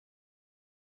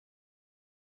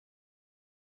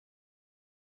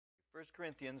1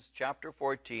 Corinthians chapter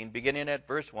 14, beginning at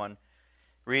verse 1,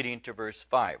 reading to verse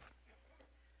 5.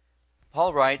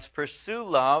 Paul writes, "Pursue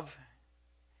love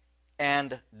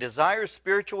and desire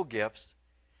spiritual gifts,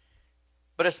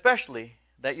 but especially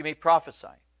that you may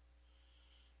prophesy.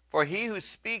 For he who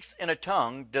speaks in a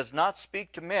tongue does not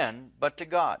speak to men, but to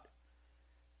God.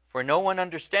 For no one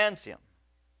understands him.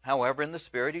 However, in the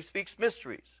Spirit he speaks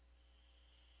mysteries.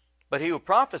 But he who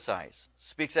prophesies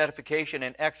speaks edification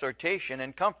and exhortation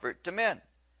and comfort to men.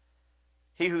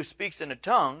 He who speaks in a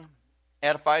tongue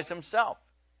edifies himself,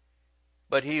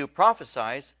 but he who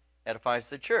prophesies edifies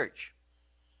the church.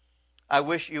 I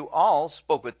wish you all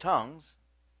spoke with tongues,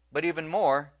 but even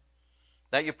more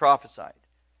that you prophesied.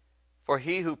 For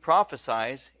he who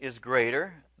prophesies is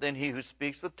greater than he who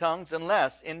speaks with tongues,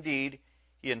 unless indeed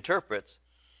he interprets,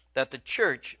 that the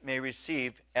church may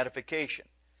receive edification."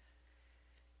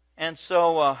 And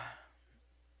so,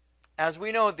 as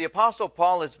we know, the Apostle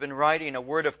Paul has been writing a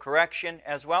word of correction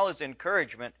as well as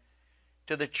encouragement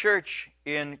to the church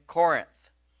in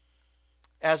Corinth.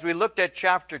 As we looked at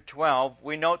chapter 12,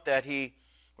 we note that he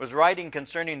was writing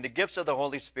concerning the gifts of the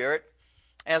Holy Spirit,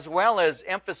 as well as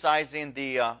emphasizing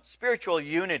the spiritual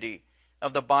unity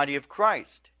of the body of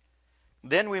Christ.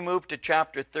 Then we moved to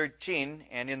chapter 13,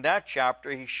 and in that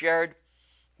chapter he shared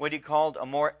what he called a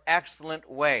more excellent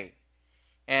way.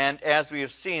 And as we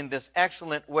have seen, this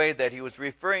excellent way that he was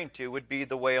referring to would be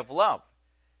the way of love.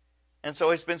 And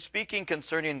so he's been speaking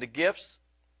concerning the gifts,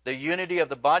 the unity of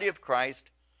the body of Christ,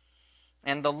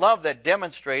 and the love that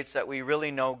demonstrates that we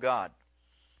really know God.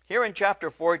 Here in chapter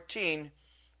 14,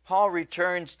 Paul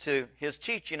returns to his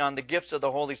teaching on the gifts of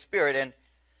the Holy Spirit, and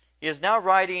he is now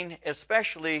writing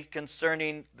especially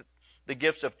concerning the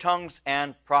gifts of tongues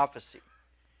and prophecy.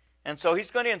 And so he's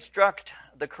going to instruct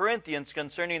the Corinthians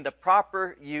concerning the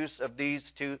proper use of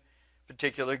these two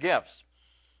particular gifts.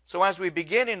 So as we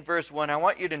begin in verse 1, I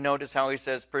want you to notice how he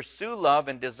says, "Pursue love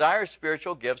and desire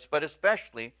spiritual gifts, but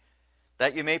especially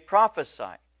that you may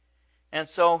prophesy." And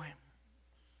so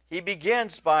he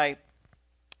begins by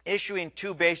issuing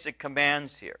two basic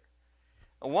commands here.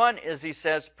 One is, he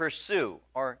says, pursue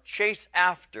or chase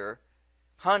after,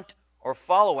 hunt or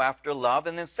follow after love.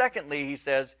 And then secondly, he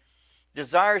says,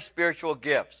 desire spiritual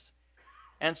gifts.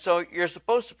 And so you're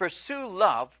supposed to pursue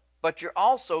love, but you're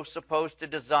also supposed to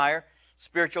desire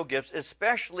spiritual gifts,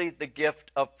 especially the gift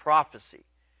of prophecy.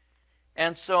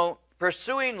 And so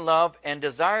pursuing love and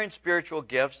desiring spiritual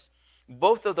gifts,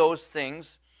 both of those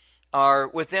things are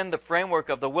within the framework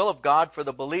of the will of God for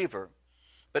the believer.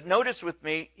 But notice with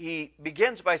me, he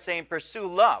begins by saying pursue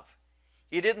love.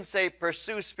 He didn't say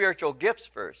pursue spiritual gifts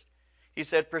first. He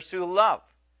said pursue love.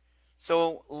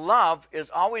 So love is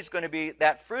always going to be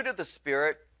that fruit of the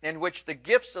Spirit in which the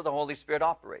gifts of the Holy Spirit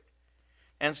operate.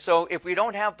 And so if we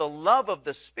don't have the love of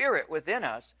the Spirit within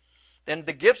us, then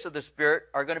the gifts of the Spirit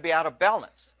are going to be out of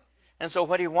balance. And so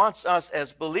what he wants us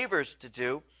as believers to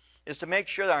do is to make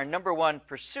sure that our number one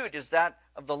pursuit is that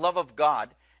of the love of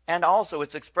God, and also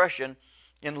its expression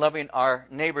in loving our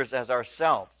neighbors as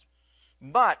ourselves.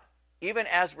 But even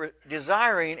as we're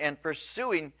desiring and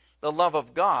pursuing the love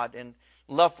of God and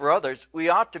love for others, we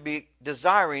ought to be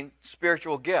desiring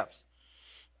spiritual gifts.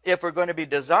 If we're going to be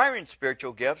desiring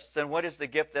spiritual gifts, then what is the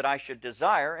gift that I should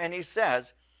desire? And he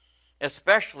says,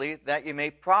 especially that you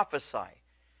may prophesy.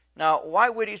 Now, why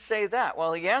would he say that?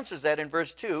 Well, he answers that in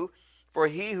verse 2, "For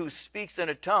he who speaks in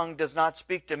a tongue does not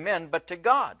speak to men, but to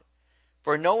God.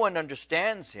 For no one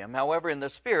understands him. However, in the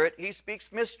Spirit, he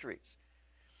speaks mysteries."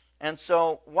 And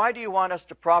so, why do you want us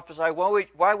to prophesy?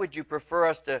 Why would you prefer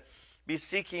us to be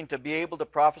seeking to be able to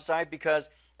prophesy? Because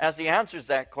as he answers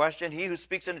that question, he who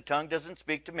speaks in a tongue doesn't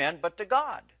speak to men, but to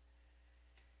God.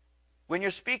 When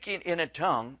you're speaking in a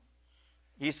tongue,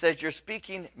 he says you're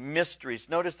speaking mysteries.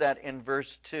 Notice that in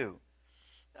verse 2.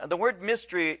 The word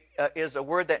mystery is a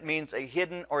word that means a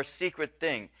hidden or secret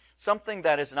thing, something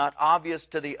that is not obvious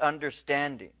to the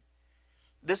understanding.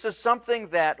 This is something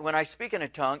that when I speak in a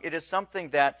tongue, it is something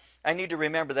that I need to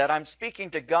remember that I'm speaking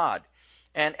to God.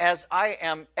 And as I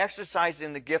am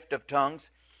exercising the gift of tongues,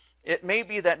 it may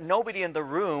be that nobody in the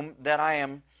room that I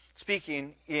am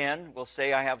speaking in, will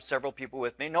say I have several people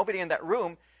with me, nobody in that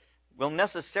room will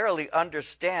necessarily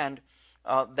understand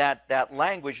that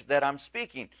language that I'm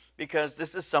speaking, because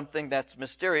this is something that's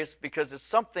mysterious, because it's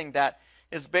something that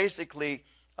is basically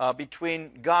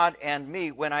between God and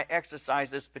me when I exercise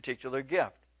this particular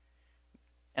gift.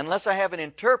 Unless I have an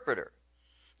interpreter.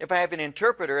 If I have an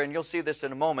interpreter, and you'll see this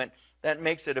in a moment, that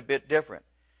makes it a bit different.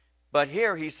 But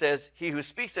here he says, he who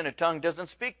speaks in a tongue doesn't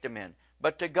speak to men,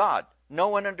 but to God. No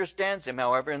one understands him,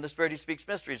 however. In the Spirit he speaks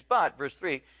mysteries. But, verse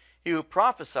 3, he who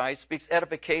prophesies speaks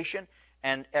edification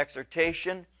and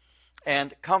exhortation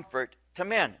and comfort to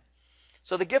men.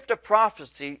 So the gift of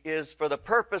prophecy is for the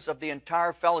purpose of the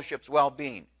entire fellowship's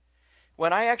well-being.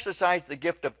 When I exercise the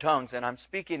gift of tongues and I'm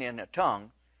speaking in a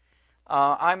tongue,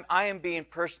 I am being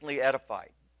personally edified.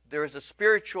 There is a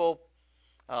spiritual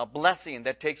blessing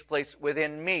that takes place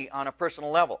within me on a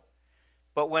personal level.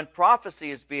 But when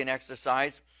prophecy is being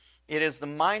exercised, it is the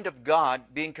mind of God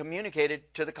being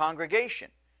communicated to the congregation.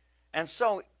 And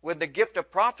so when the gift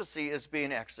of prophecy is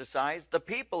being exercised, the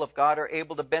people of God are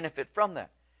able to benefit from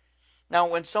that. Now,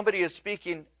 when somebody is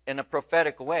speaking in a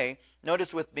prophetic way,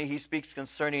 notice with me, he speaks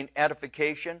concerning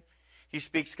edification, he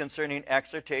speaks concerning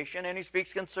exhortation, and he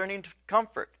speaks concerning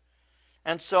comfort.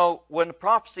 And so when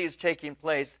prophecy is taking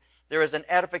place, there is an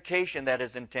edification that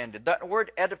is intended. The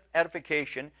word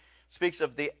edification speaks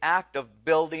of the act of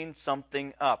building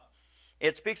something up.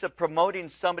 It speaks of promoting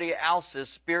somebody else's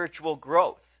spiritual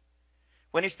growth.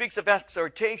 When he speaks of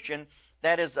exhortation,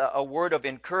 that is a word of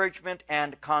encouragement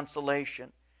and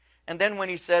consolation. And then when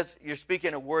he says you're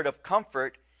speaking a word of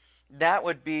comfort, that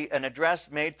would be an address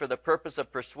made for the purpose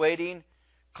of persuading,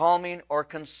 calming, or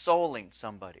consoling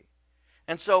somebody.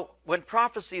 And so when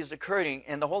prophecy is occurring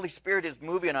and the Holy Spirit is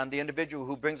moving on the individual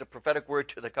who brings a prophetic word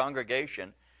to the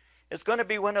congregation, it's going to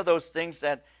be one of those things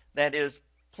that is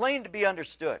plain to be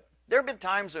understood. There have been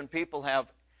times when people have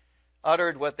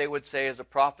uttered what they would say is a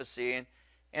prophecy,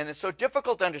 and it's so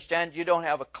difficult to understand you don't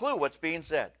have a clue what's being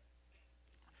said.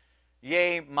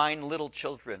 Yea, mine little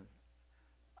children,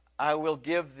 I will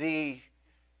give thee,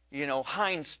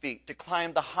 hinds feet to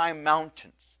climb the high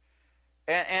mountains.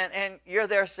 And you're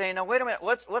there saying, now wait a minute,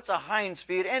 what's a hind's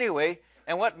feet anyway,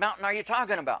 and what mountain are you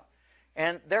talking about?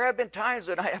 And there have been times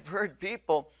that I have heard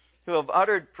people who have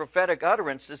uttered prophetic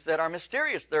utterances that are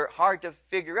mysterious. They're hard to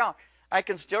figure out. I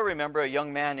can still remember a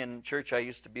young man in church I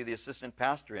used to be the assistant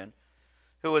pastor in,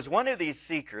 who was one of these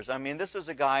seekers. I mean, this was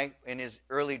a guy in his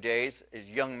early days, his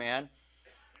young man,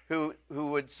 who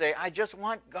would say, I just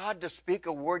want God to speak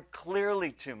a word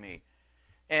clearly to me.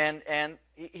 And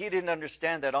he didn't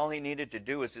understand that all he needed to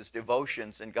do was his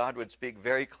devotions, and God would speak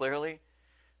very clearly.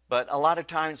 But a lot of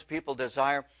times people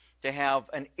desire to have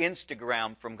an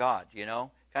Instagram from God,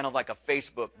 kind of like a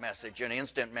Facebook message, an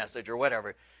instant message or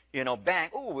whatever. Bang,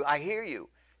 ooh, I hear you.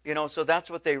 So that's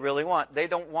what they really want. They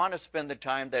don't want to spend the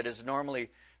time that is normally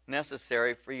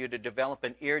necessary for you to develop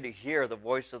an ear to hear the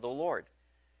voice of the Lord.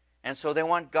 And so they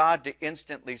want God to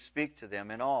instantly speak to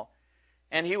them and all.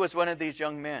 And he was one of these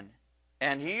young men.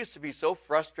 And he used to be so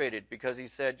frustrated because he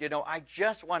said, I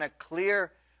just want a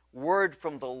clear word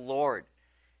from the Lord.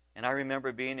 And I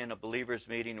remember being in a believer's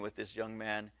meeting with this young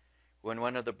man when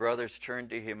one of the brothers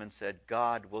turned to him and said,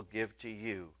 God will give to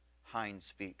you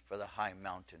hinds feet for the high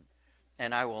mountain.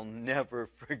 And I will never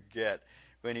forget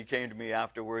when he came to me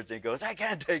afterwards and he goes, I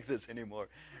can't take this anymore.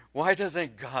 Why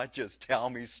doesn't God just tell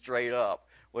me straight up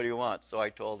what he wants? So I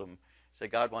told him, I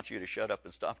said, God wants you to shut up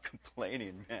and stop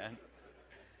complaining, man.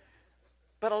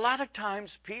 But a lot of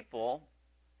times people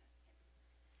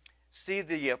see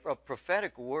the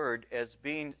prophetic word as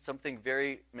being something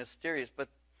very mysterious, but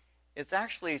it's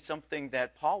actually something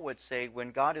that Paul would say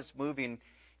when God is moving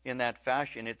in that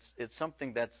fashion, it's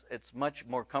something it's much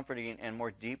more comforting and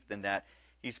more deep than that.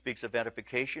 He speaks of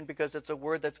edification because it's a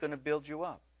word that's going to build you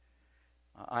up.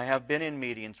 I have been in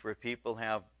meetings where people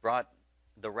have brought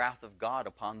the wrath of God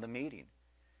upon the meeting.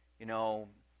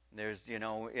 There's,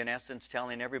 in essence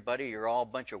telling everybody you're all a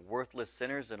bunch of worthless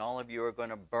sinners and all of you are going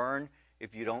to burn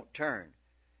if you don't turn.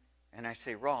 And I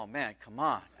say, Raw, man, come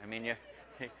on. I mean, you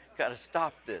got to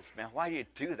stop this, man. Why do you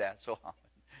do that so often?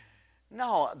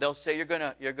 No, they'll say you're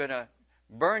gonna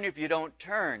burn if you don't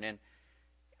turn.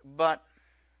 But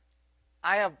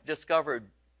I have discovered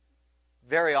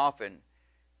very often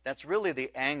that's really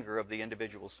the anger of the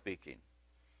individual speaking.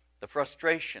 The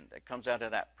frustration that comes out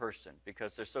of that person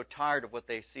because they're so tired of what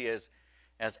they see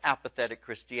as apathetic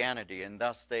Christianity, and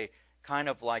thus they kind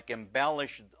of like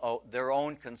embellish their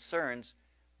own concerns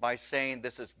by saying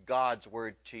this is God's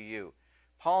word to you.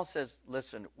 Paul says,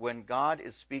 listen, when God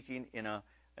is speaking in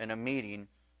a meeting,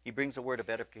 he brings a word of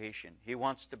edification. He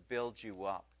wants to build you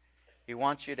up. He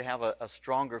wants you to have a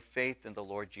stronger faith in the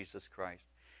Lord Jesus Christ.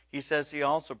 He says he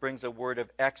also brings a word of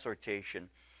exhortation.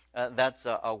 That's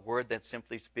a word that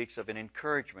simply speaks of an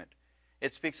encouragement.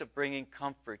 It speaks of bringing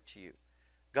comfort to you.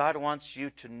 God wants you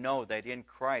to know that in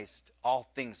Christ all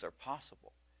things are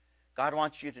possible. God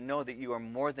wants you to know that you are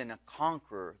more than a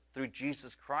conqueror through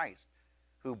Jesus Christ,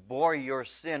 who bore your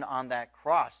sin on that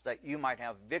cross that you might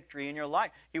have victory in your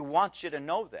life. He wants you to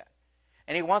know that.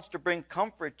 And he wants to bring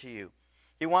comfort to you.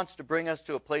 He wants to bring us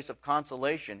to a place of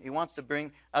consolation. He wants to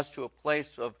bring us to a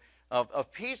place of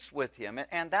of peace with him.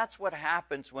 And that's what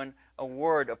happens when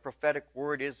a prophetic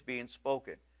word is being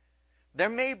spoken. There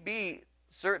may be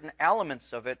certain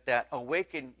elements of it that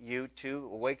awaken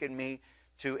me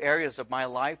to areas of my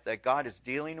life that God is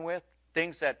dealing with,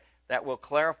 things that will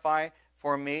clarify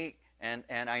for me, and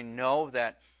I know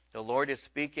that the Lord is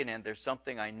speaking and there's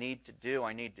something I need to do.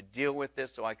 I need to deal with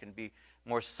this so I can be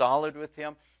more solid with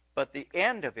him. But the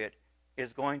end of it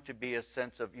is going to be a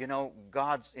sense of,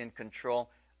 God's in control.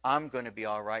 I'm going to be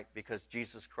all right because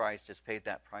Jesus Christ has paid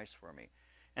that price for me.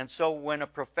 And so when a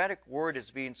prophetic word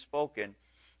is being spoken,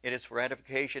 it is for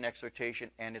edification,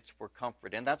 exhortation, and it's for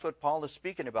comfort. And that's what Paul is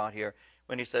speaking about here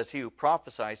when he says, he who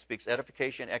prophesies speaks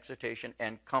edification, exhortation,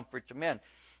 and comfort to men.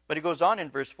 But he goes on in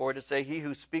verse 4 to say, he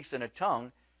who speaks in a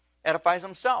tongue edifies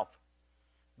himself,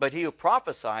 but he who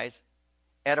prophesies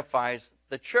edifies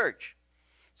the church.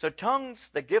 So tongues,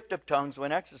 the gift of tongues,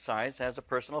 when exercised, has a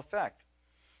personal effect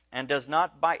and does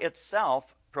not by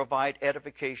itself provide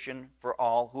edification for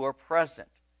all who are present.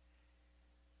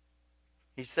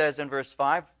 He says in verse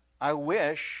 5, I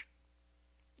wish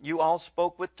you all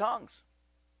spoke with tongues,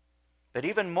 but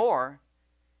even more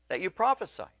that you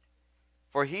prophesied.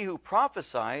 For he who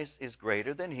prophesies is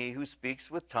greater than he who speaks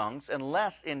with tongues,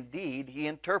 unless indeed he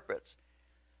interprets,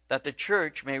 that the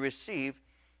church may receive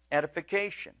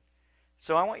edification.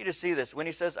 So I want you to see this. When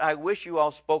he says, I wish you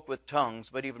all spoke with tongues,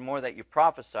 but even more that you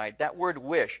prophesied, that word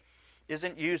wish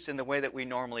isn't used in the way that we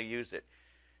normally use it.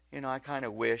 I kind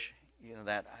of wish,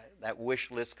 that wish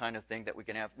list kind of thing that we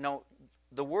can have. No,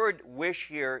 the word wish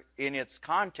here in its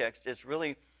context is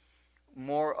really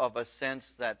more of a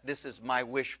sense that this is my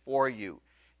wish for you.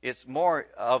 It's more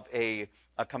of a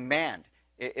command.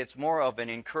 It's more of an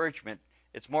encouragement.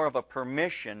 It's more of a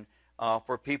permission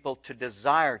for people to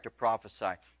desire to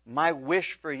prophesy. My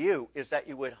wish for you is that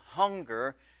you would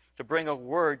hunger to bring a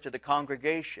word to the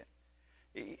congregation.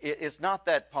 It's not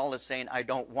that Paul is saying, I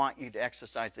don't want you to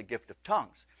exercise the gift of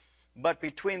tongues. But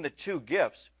between the two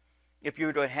gifts, if you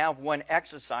were to have one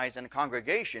exercise in a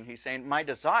congregation, he's saying, my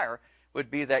desire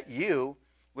would be that you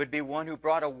would be one who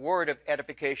brought a word of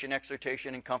edification,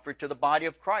 exhortation, and comfort to the body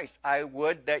of Christ. I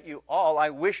wish that you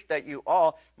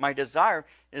all, my desire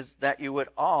is that you would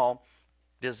all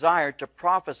desire to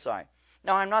prophesy.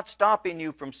 Now, I'm not stopping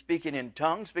you from speaking in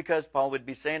tongues, because Paul would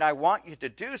be saying, I want you to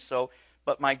do so,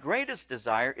 but my greatest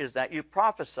desire is that you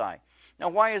prophesy. Now,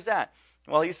 why is that?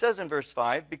 Well, he says in verse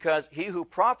 5, because he who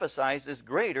prophesies is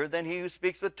greater than he who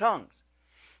speaks with tongues.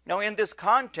 Now, in this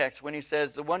context, when he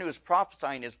says the one who is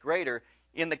prophesying is greater,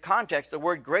 in the context, the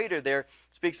word greater there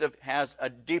has a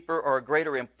deeper or a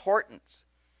greater importance.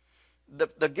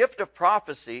 The gift of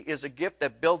prophecy is a gift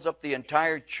that builds up the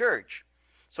entire church.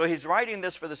 So he's writing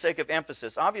this for the sake of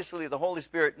emphasis. Obviously, the Holy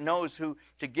Spirit knows who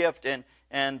to gift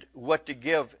and what to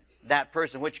give that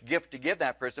person, which gift to give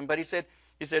that person. But he said,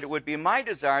 it would be my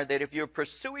desire that if you're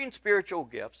pursuing spiritual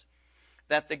gifts,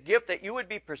 that the gift that you would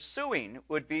be pursuing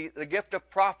would be the gift of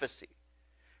prophecy,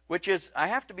 which is, I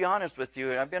have to be honest with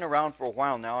you, I've been around for a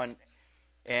while now,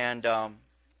 and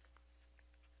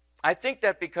I think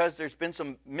that because there's been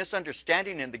some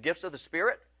misunderstanding in the gifts of the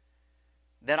Spirit,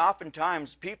 that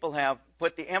oftentimes people have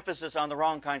put the emphasis on the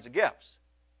wrong kinds of gifts.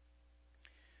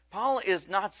 Paul is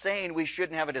not saying we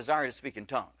shouldn't have a desire to speak in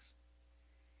tongues.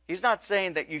 He's not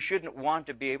saying that you shouldn't want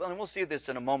to be able, and we'll see this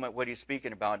in a moment, what he's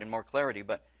speaking about in more clarity,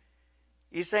 but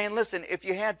he's saying, listen, if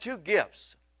you had two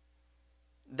gifts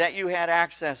that you had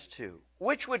access to,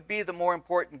 which would be the more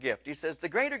important gift? He says the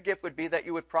greater gift would be that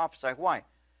you would prophesy. Why?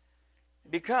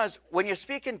 Because when you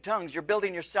speak in tongues, you're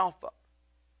building yourself up.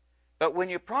 But when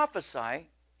you prophesy,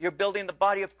 you're building the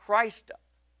body of Christ up.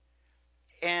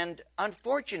 And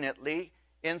unfortunately,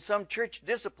 in some church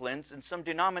disciplines, in some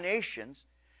denominations,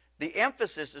 the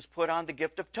emphasis is put on the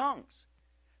gift of tongues.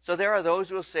 So there are those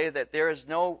who will say that there is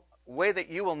no way that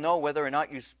you will know whether or not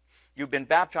you've been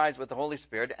baptized with the Holy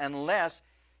Spirit unless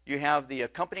you have the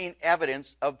accompanying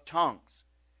evidence of tongues.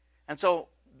 And so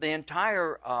the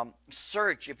entire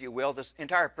search, if you will, this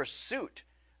entire pursuit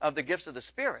of the gifts of the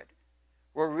Spirit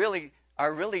are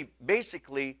really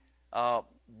basically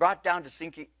brought down to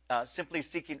simply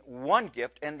seeking one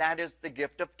gift, and that is the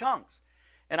gift of tongues.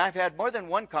 And I've had more than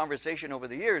one conversation over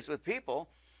the years with people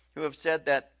who have said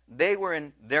that they were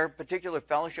in their particular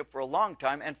fellowship for a long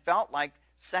time and felt like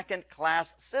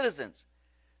second-class citizens.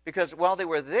 Because while they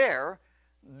were there,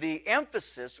 the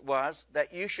emphasis was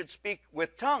that you should speak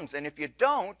with tongues. And if you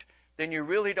don't, then you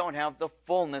really don't have the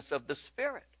fullness of the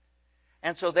Spirit.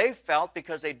 And so they felt,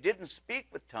 because they didn't speak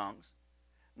with tongues,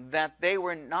 that they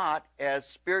were not as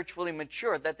spiritually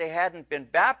mature, that they hadn't been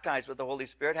baptized with the Holy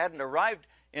Spirit, hadn't arrived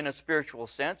in a spiritual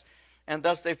sense, and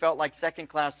thus they felt like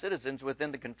second-class citizens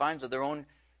within the confines of their own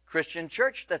Christian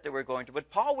church that they were going to. But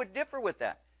Paul would differ with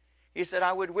that. He said,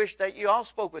 I would wish that you all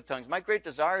spoke with tongues. My great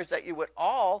desire is that you would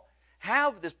all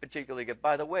have this particular gift.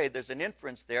 By the way, there's an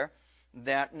inference there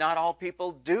that not all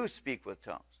people do speak with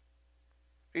tongues.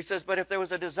 He says, but if there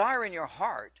was a desire in your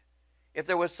heart, if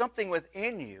there was something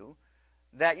within you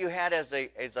that you had as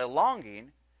a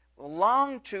longing,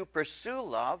 long to pursue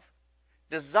love,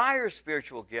 desire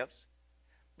spiritual gifts,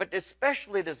 but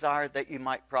especially desire that you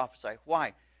might prophesy.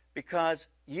 Why? Because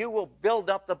you will build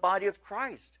up the body of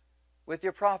Christ with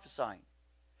your prophesying.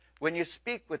 When you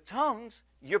speak with tongues,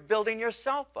 you're building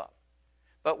yourself up.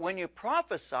 But when you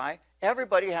prophesy,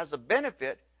 everybody has the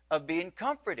benefit of being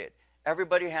comforted.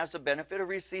 Everybody has the benefit of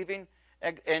receiving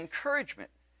encouragement.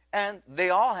 And they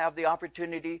all have the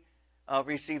opportunity of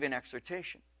receiving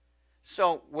exhortation.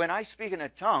 So when I speak in a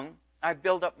tongue, I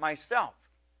build up myself.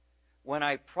 When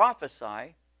I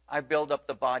prophesy, I build up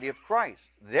the body of Christ.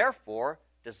 Therefore,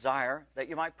 desire that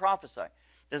you might prophesy.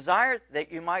 Desire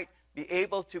that you might be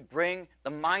able to bring the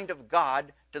mind of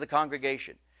God to the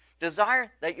congregation.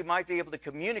 Desire that you might be able to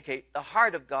communicate the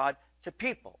heart of God to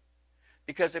people.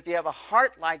 Because if you have a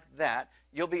heart like that,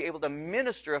 you'll be able to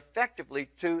minister effectively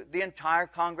to the entire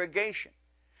congregation.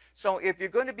 So if you're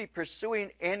going to be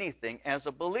pursuing anything as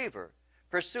a believer,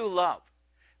 pursue love.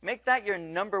 Make that your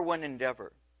number one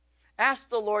endeavor. Ask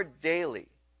the Lord daily,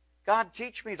 God,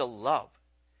 teach me to love.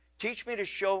 Teach me to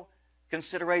show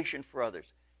consideration for others.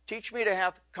 Teach me to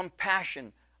have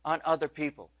compassion on other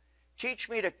people. Teach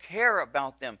me to care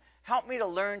about them. Help me to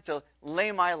learn to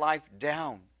lay my life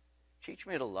down. Teach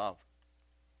me to love.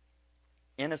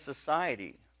 In a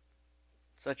society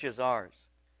such as ours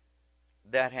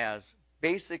that has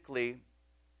basically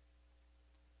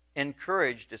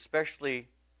encouraged, especially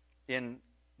in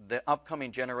the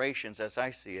upcoming generations as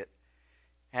I see it,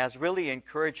 has really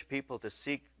encouraged people to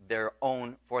seek their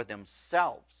own for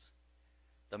themselves.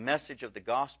 The message of the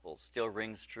gospel still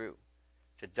rings true,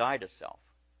 to die to self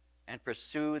and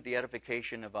pursue the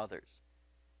edification of others.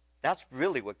 That's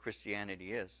really what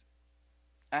Christianity is.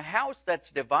 A house that's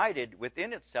divided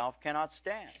within itself cannot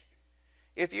stand.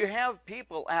 If you have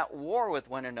people at war with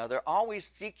one another, always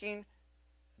seeking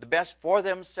the best for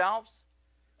themselves,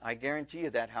 I guarantee you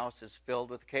that house is filled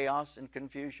with chaos and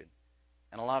confusion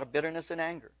and a lot of bitterness and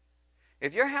anger.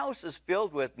 If your house is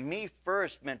filled with me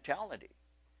first mentality,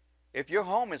 if your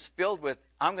home is filled with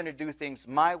I'm going to do things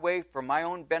my way for my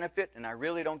own benefit and I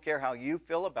really don't care how you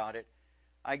feel about it,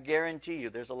 I guarantee you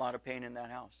there's a lot of pain in that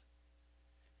house.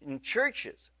 In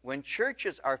churches, when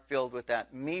churches are filled with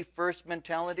that me first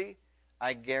mentality,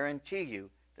 I guarantee you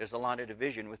there's a lot of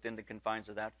division within the confines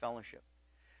of that fellowship.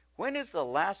 When is the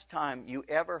last time you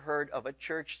ever heard of a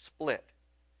church split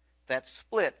that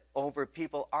split over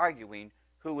people arguing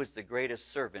who was the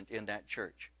greatest servant in that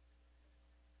church?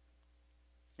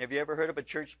 Have you ever heard of a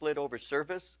church split over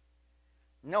service?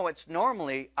 No, it's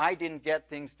normally I didn't get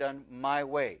things done my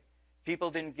way.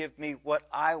 People didn't give me what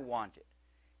I wanted.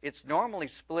 It's normally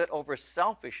split over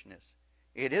selfishness.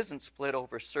 It isn't split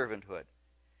over servanthood.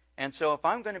 And so if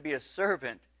I'm going to be a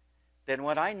servant, then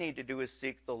what I need to do is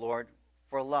seek the Lord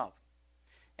for love.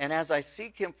 And as I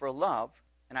seek Him for love,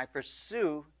 and I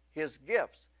pursue His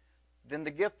gifts, then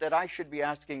the gift that I should be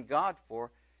asking God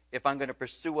for, if I'm going to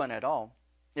pursue one at all,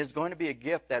 is going to be a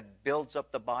gift that builds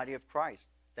up the body of Christ,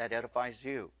 that edifies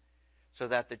you, so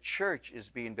that the church is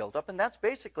being built up. And that's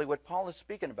basically what Paul is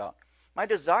speaking about. My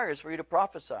desire is for you to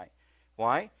prophesy.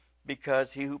 Why?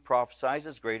 Because he who prophesies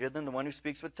is greater than the one who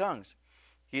speaks with tongues.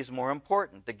 He is more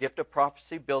important. The gift of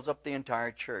prophecy builds up the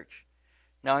entire church.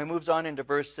 Now he moves on into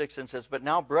verse 6 and says, But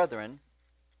now, brethren,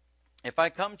 if I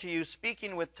come to you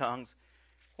speaking with tongues,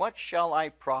 what shall I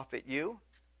profit you,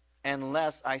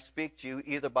 unless I speak to you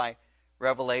either by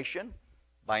revelation,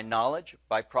 by knowledge,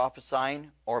 by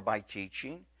prophesying, or by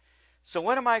teaching? So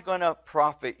what am I going to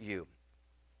profit you?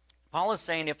 Paul is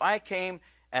saying, if I came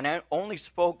and I only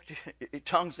spoke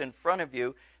tongues in front of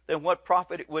you, then what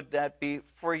profit would that be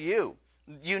for you?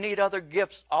 You need other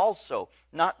gifts also,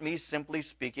 not me simply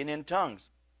speaking in tongues.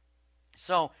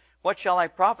 So, what shall I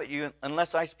profit you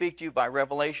unless I speak to you by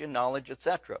revelation, knowledge,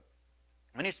 etc.?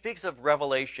 When he speaks of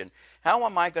revelation, how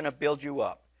am I going to build you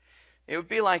up? It would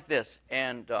be like this,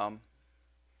 and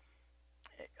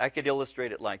I could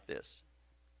illustrate it like this.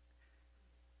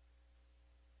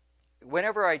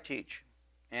 Whenever I teach,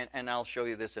 and I'll show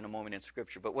you this in a moment in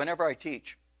Scripture, but whenever I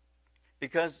teach,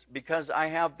 because I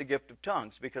have the gift of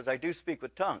tongues, because I do speak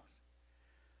with tongues,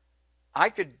 I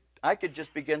could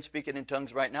just begin speaking in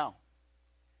tongues right now.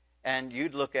 And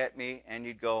you'd look at me and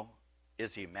you'd go,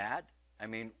 is he mad? I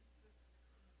mean,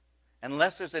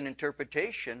 unless there's an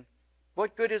interpretation,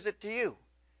 what good is it to you?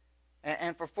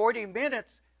 And for 40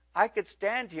 minutes, I could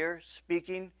stand here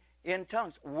speaking in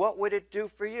tongues. What would it do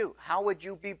for you? How would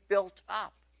you be built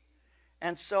up?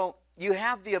 And so you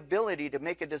have the ability to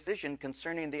make a decision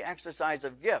concerning the exercise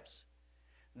of gifts.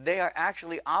 They are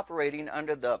actually operating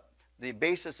under the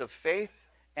basis of faith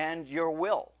and your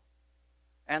will.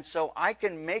 And so I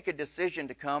can make a decision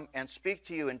to come and speak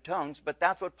to you in tongues, but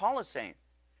that's what Paul is saying.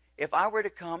 If I were to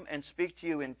come and speak to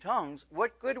you in tongues,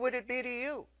 what good would it be to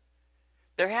you?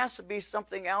 There has to be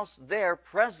something else there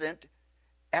present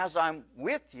as I'm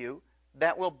with you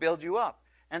that will build you up.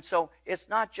 And so it's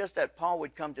not just that Paul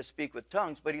would come to speak with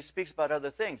tongues, but he speaks about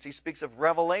other things. He speaks of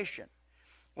revelation.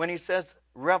 When he says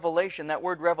revelation, that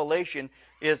word revelation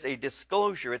is a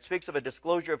disclosure. It speaks of a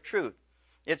disclosure of truth.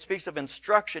 It speaks of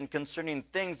instruction concerning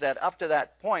things that up to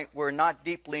that point were not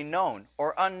deeply known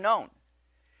or unknown.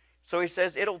 So he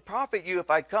says, it'll profit you if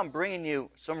I come bringing you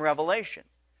some revelation.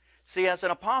 See, as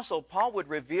an apostle, Paul would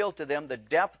reveal to them the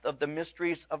depth of the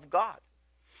mysteries of God.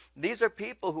 These are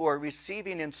people who are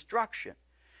receiving instruction.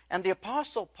 And the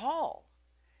apostle Paul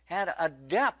had a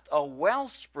depth, a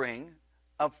wellspring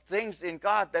of things in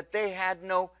God that they had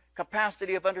no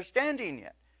capacity of understanding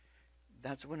yet.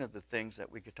 That's one of the things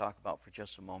that we could talk about for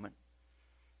just a moment.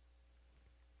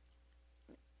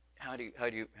 How do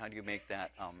you make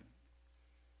that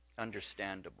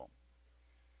understandable?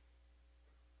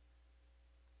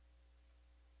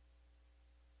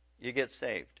 You get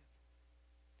saved.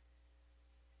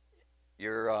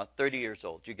 You're 30 years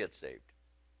old. You get saved.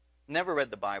 Never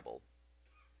read the Bible.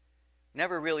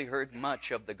 Never really heard much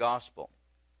of the gospel.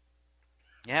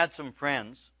 You had some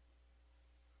friends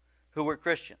who were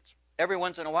Christians. Every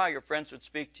once in a while, your friends would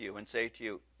speak to you and say to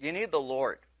you, you need the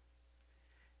Lord.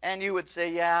 And you would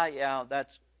say, yeah,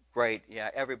 that's great. Yeah,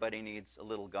 everybody needs a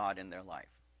little God in their life.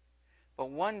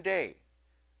 But one day,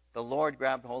 the Lord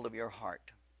grabbed hold of your heart.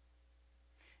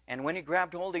 And when he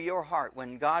grabbed hold of your heart,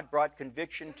 when God brought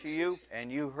conviction to you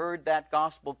and you heard that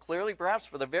gospel clearly, perhaps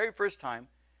for the very first time,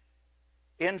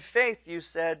 in faith you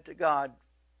said to God,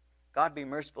 God, be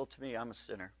merciful to me, I'm a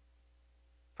sinner.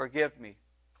 Forgive me,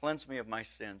 cleanse me of my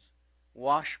sins,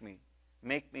 wash me,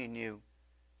 make me new.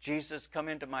 Jesus, come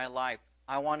into my life.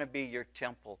 I want to be your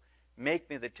temple. Make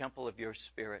me the temple of your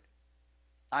Spirit.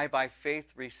 I, by faith,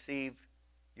 receive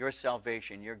your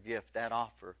salvation, your gift, that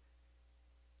offer.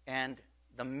 And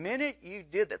the minute you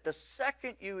did that, the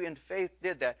second you in faith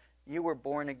did that, you were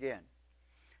born again.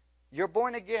 You're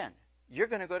born again. You're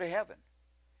going to go to heaven.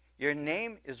 Your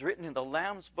name is written in the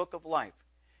Lamb's Book of Life.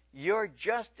 You're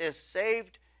just as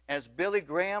saved as Billy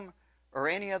Graham or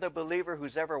any other believer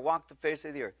who's ever walked the face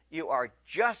of the earth. You are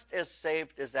just as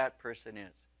saved as that person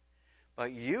is.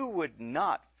 But you would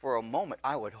not for a moment,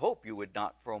 I would hope you would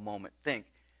not for a moment think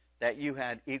that you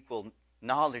had equal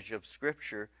knowledge of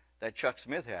Scripture that Chuck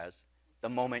Smith has the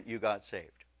moment you got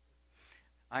saved.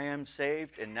 I am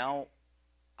saved, and now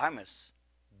I'm as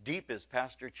deep as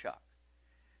Pastor Chuck.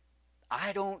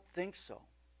 I don't think so.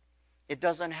 It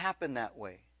doesn't happen that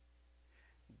way.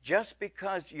 Just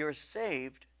because you're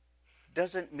saved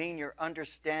doesn't mean your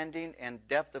understanding and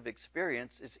depth of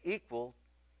experience is equal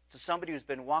to somebody who's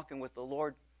been walking with the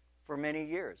Lord for many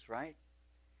years, right?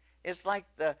 It's like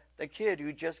the kid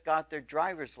who just got their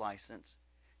driver's license.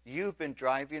 You've been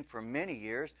driving for many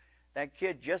years. That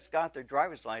kid just got their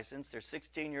driver's license. They're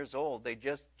 16 years old. They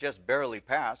just barely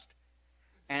passed.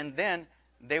 And then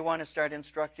they want to start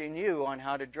instructing you on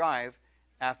how to drive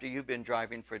after you've been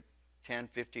driving for 10,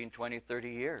 15, 20, 30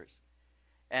 years.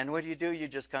 And what do? You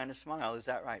just kind of smile. Is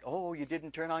that right? Oh, you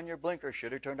didn't turn on your blinker.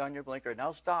 Should have turned on your blinker.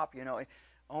 Now stop, you know.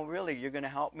 Oh, really? You're going to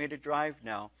help me to drive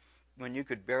now when you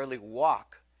could barely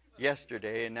walk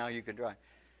yesterday and now you can drive.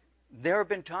 There have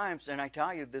been times, and I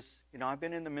tell you this, I've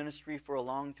been in the ministry for a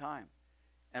long time.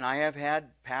 And I have had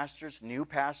pastors, new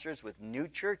pastors with new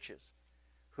churches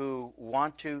who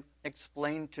want to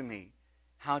explain to me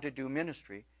how to do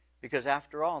ministry because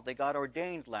after all, they got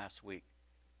ordained last week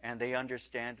and they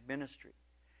understand ministry.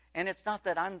 And it's not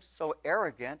that I'm so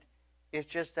arrogant. It's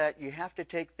just that you have to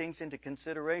take things into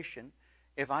consideration.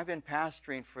 If I've been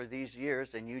pastoring for these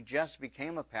years and you just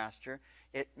became a pastor,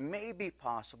 it may be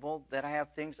possible that I have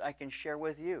things I can share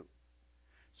with you.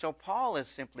 So Paul is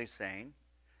simply saying,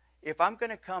 if I'm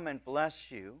going to come and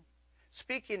bless you,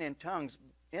 speaking in tongues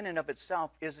in and of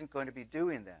itself isn't going to be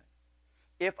doing that.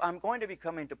 If I'm going to be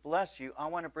coming to bless you, I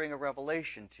want to bring a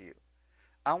revelation to you.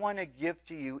 I want to give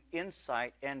to you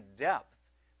insight and depth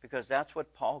because that's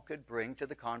what Paul could bring to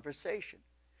the conversation.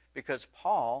 Because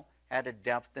Paul had a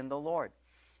depth in the Lord.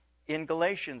 In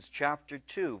Galatians chapter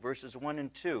 2, verses 1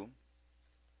 and 2,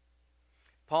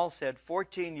 Paul said,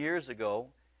 14 years ago,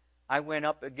 I went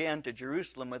up again to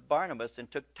Jerusalem with Barnabas and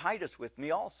took Titus with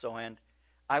me also, and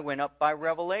I went up by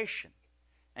revelation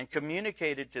and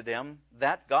communicated to them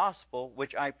that gospel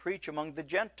which I preach among the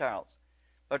Gentiles,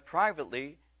 but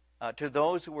privately to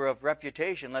those who were of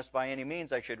reputation, lest by any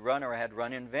means I should run or I had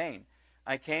run in vain.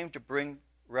 I came to bring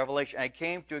revelation. I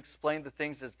came to explain the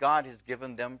things as God has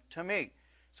given them to me.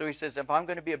 So he says, if I'm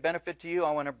going to be a benefit to you,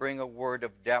 I want to bring a word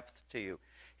of depth to you.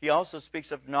 He also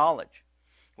speaks of knowledge.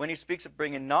 When he speaks of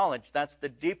bringing knowledge, that's the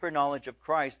deeper knowledge of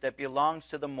Christ that belongs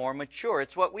to the more mature.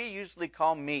 It's what we usually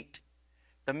call meat,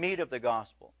 the meat of the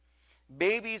gospel.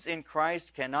 Babies in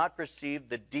Christ cannot perceive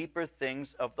the deeper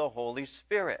things of the Holy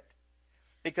Spirit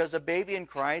because a baby in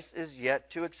Christ is yet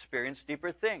to experience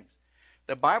deeper things.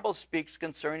 The Bible speaks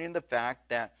concerning the fact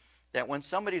that when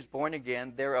somebody's born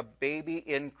again, they're a baby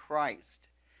in Christ.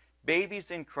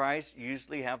 Babies in Christ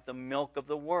usually have the milk of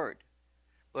the Word.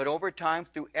 But over time,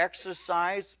 through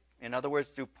exercise, in other words,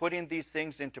 through putting these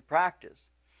things into practice,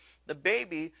 the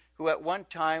baby who at one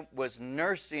time was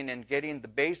nursing and getting the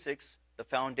basics, the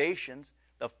foundations,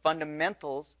 the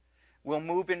fundamentals, will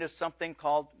move into something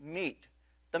called meat,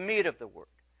 the meat of the Word.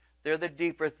 They're the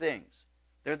deeper things.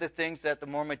 They're the things that the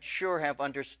more mature have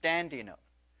understanding of.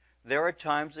 There are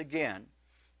times, again,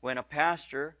 when a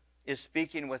pastor is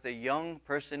speaking with a young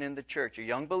person in the church, a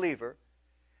young believer,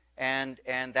 and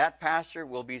that pastor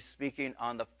will be speaking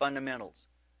on the fundamentals,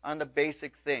 on the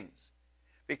basic things,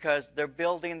 because they're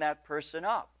building that person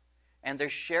up, and they're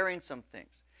sharing some things.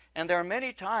 And there are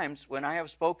many times when I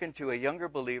have spoken to a younger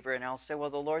believer, and I'll say,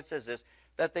 well, the Lord says this,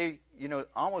 that they,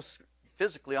 almost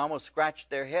physically almost scratch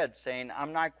their head saying,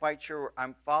 I'm not quite sure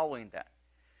I'm following that.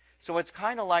 So it's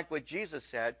kind of like what Jesus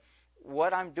said,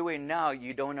 what I'm doing now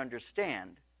you don't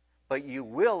understand, but you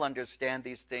will understand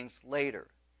these things later.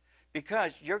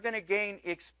 Because you're going to gain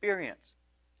experience.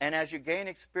 And as you gain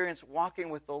experience walking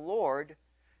with the Lord,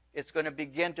 it's going to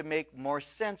begin to make more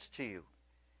sense to you.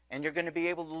 And you're going to be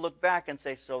able to look back and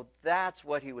say, so that's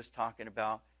what he was talking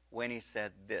about when he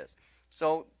said this.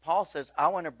 So Paul says, I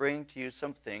want to bring to you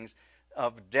some things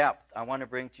of depth. I want to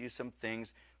bring to you some things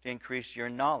to increase your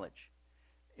knowledge.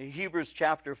 Hebrews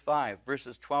chapter 5,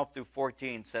 verses 12 through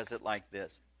 14 says it like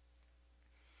this.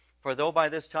 For though by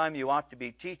this time you ought to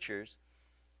be teachers,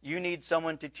 you need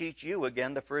someone to teach you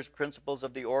again the first principles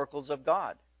of the oracles of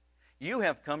God. You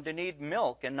have come to need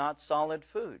milk and not solid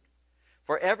food.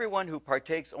 For everyone who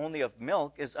partakes only of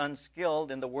milk is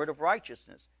unskilled in the word of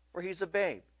righteousness, for he's a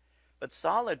babe. But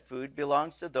solid food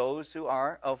belongs to those who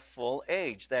are of full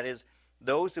age, that is,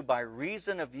 those who by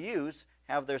reason of use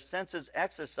have their senses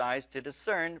exercised to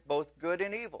discern both good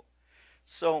and evil.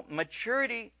 So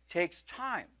maturity takes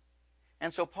time.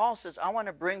 And so Paul says, I want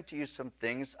to bring to you some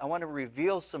things. I want to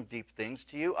reveal some deep things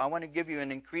to you. I want to give you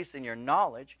an increase in your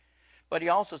knowledge. But he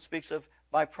also speaks of,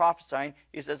 by prophesying,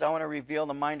 he says, I want to reveal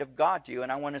the mind of God to you,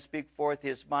 and I want to speak forth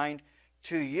his mind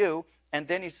to you. And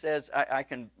then he says, I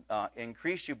can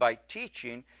increase you by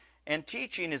teaching. And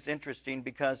teaching is interesting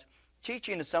because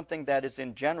teaching is something that is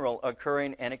in general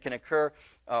occurring, and it can occur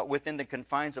within the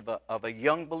confines of a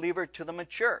young believer to the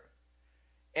mature.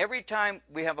 Every time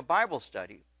we have a Bible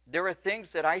study, there are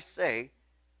things that I say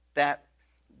that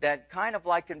kind of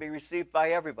like can be received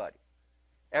by everybody.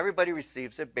 Everybody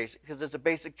receives it because it's a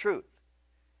basic truth.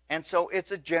 And so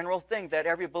it's a general thing that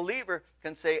every believer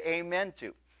can say amen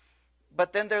to.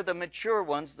 But then there are the mature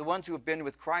ones, the ones who have been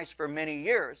with Christ for many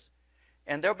years,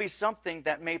 and there'll be something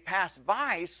that may pass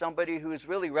by somebody who is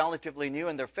really relatively new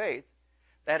in their faith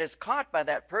that is caught by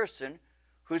that person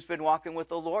who's been walking with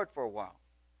the Lord for a while.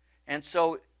 And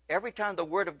so every time the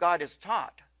Word of God is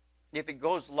taught, if it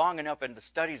goes long enough and the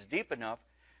study's deep enough,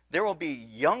 there will be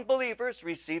young believers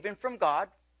receiving from God,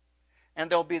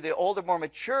 and there'll be the older, more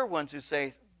mature ones who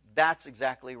say, that's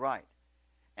exactly right.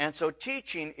 And so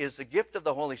teaching is the gift of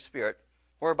the Holy Spirit,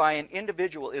 whereby an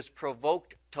individual is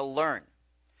provoked to learn.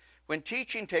 When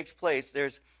teaching takes place,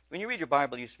 when you read your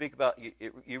Bible,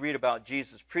 you read about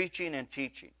Jesus preaching and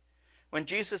teaching. When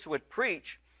Jesus would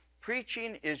preach,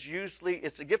 preaching is usually,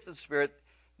 it's the gift of the Spirit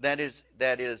that is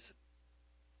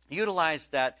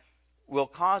utilized, that will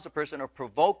cause a person or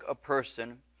provoke a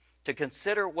person to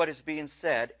consider what is being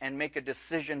said and make a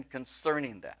decision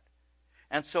concerning that.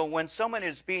 And so when someone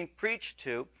is being preached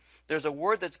to, there's a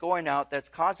word that's going out that's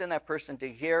causing that person to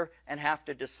hear and have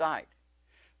to decide.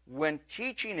 When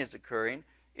teaching is occurring,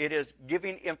 it is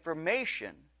giving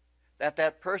information that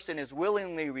that person is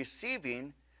willingly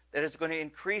receiving that is going to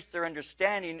increase their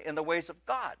understanding in the ways of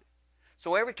God.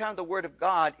 So every time the Word of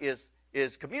God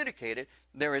is communicated,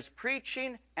 there is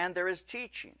preaching and there is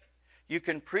teaching. You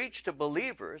can preach to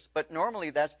believers, but normally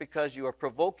that's because you are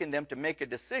provoking them to make a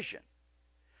decision.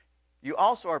 You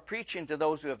also are preaching to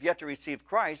those who have yet to receive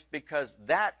Christ, because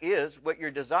that is what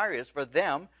your desire is, for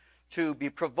them to be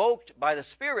provoked by the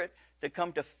Spirit to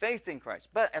come to faith in Christ.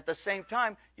 But at the same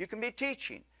time, you can be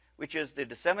teaching, which is the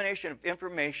dissemination of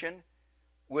information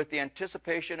with the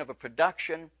anticipation of a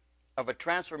production of a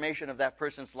transformation of that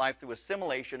person's life through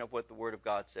assimilation of what the Word of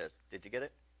God says. Did you get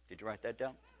it? Did you write that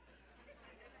down?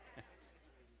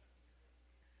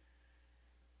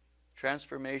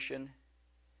 Transformation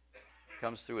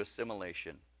comes through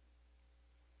assimilation.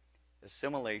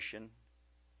 Assimilation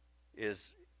is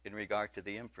in regard to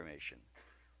the information.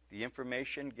 The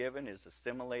information given is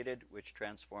assimilated, which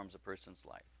transforms a person's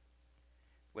life.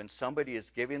 When somebody is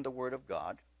giving the Word of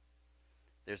God,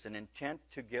 there's an intent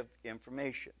to give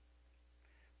information.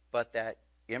 But that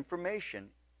information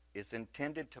is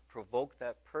intended to provoke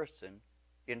that person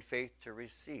in faith to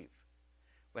receive.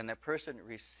 When that person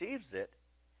receives it,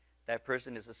 that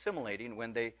person is assimilating.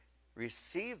 When they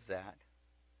receive that,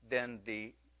 then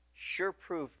the sure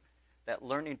proof that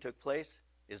learning took place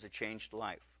is a changed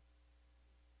life.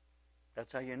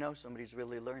 That's how you know somebody's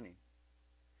really learning.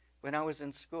 When I was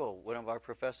in school, one of our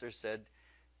professors said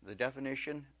the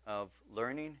definition of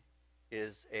learning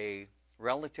is a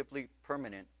relatively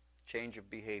permanent change of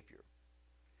behavior.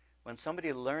 When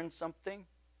somebody learns something,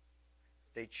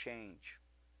 they change.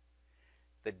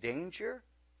 The danger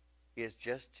is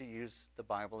just to use the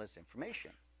Bible as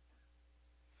information.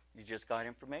 You just got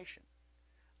information.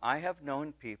 I have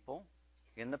known people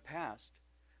in the past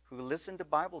who listened to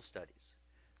Bible studies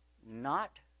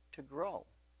not to grow,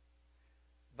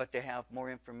 but to have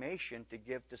more information to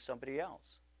give to somebody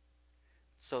else.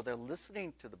 So they're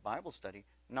listening to the Bible study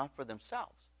not for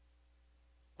themselves,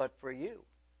 but for you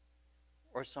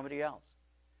or somebody else.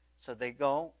 So they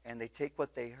go and they take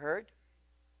what they heard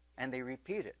and they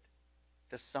repeat it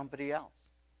to somebody else.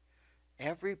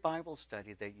 Every Bible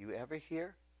study that you ever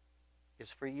hear is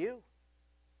for you.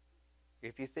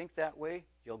 If you think that way,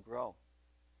 you'll grow.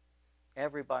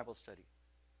 Every Bible study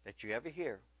that you ever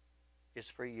hear is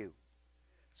for you,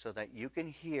 so that you can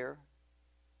hear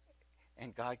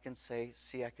and God can say,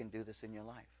 see, I can do this in your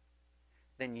life.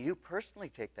 Then you personally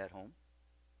take that home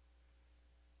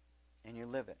and you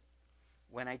live it.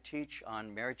 When I teach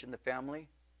on marriage and the family,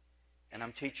 and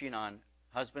I'm teaching on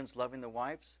husbands loving their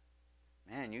wives,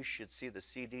 man, you should see the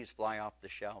CDs fly off the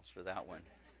shelves for that one.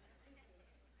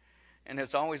 And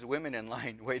there's always women in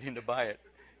line waiting to buy it,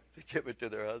 to give it to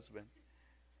their husband.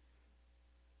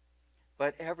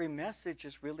 But every message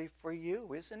is really for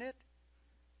you, isn't it?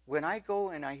 When I go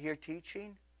and I hear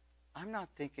teaching, I'm not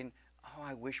thinking, oh,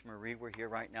 I wish Marie were here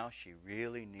right now. She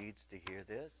really needs to hear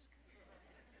this.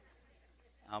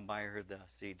 I'll buy her the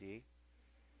CD.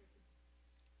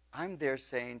 I'm there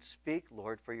saying, speak,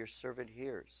 Lord, for your servant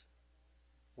hears.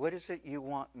 What is it you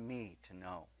want me to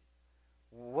know?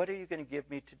 What are you going to give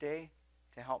me today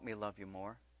to help me love you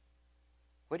more?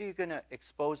 What are you going to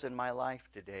expose in my life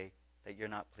today that you're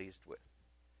not pleased with?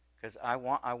 Because I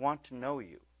want to know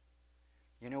you.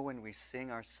 You know, when we sing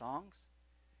our songs,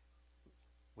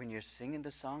 when you're singing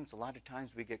the songs, a lot of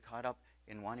times we get caught up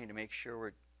in wanting to make sure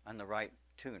we're on the right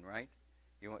tune, right?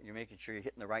 You're making sure you're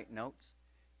hitting the right notes.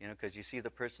 You know, because you see the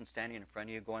person standing in front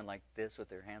of you going like this with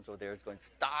their hands over there, going,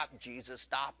 stop, Jesus,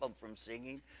 stop them from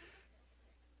singing.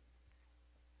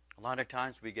 A lot of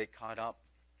times we get caught up.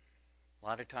 A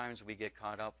lot of times we get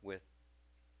caught up with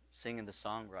singing the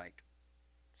song right,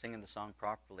 singing the song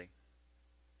properly.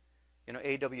 You know,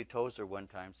 A.W. Tozer one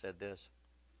time said this.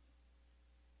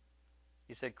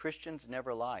 He said, Christians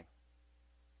never lie,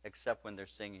 except when they're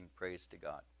singing praise to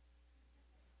God.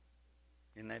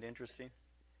 Isn't that interesting?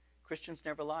 Christians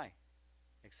never lie,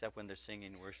 except when they're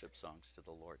singing worship songs to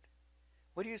the Lord.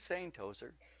 What are you saying,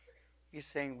 Tozer? He's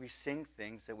saying we sing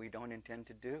things that we don't intend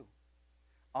to do.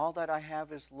 All that I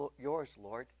have is yours,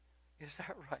 Lord. Is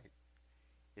that right?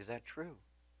 Is that true?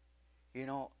 You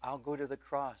know, I'll go to the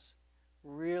cross.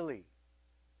 Really?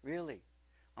 Really?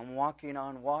 I'm walking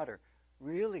on water.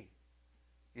 Really?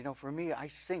 You know, for me, I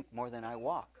sink more than I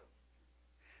walk.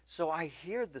 So I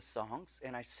hear the songs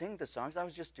and I sing the songs. I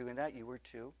was just doing that. You were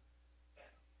too.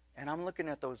 And I'm looking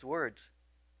at those words.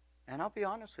 And I'll be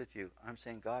honest with you. I'm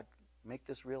saying, God, make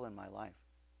this real in my life.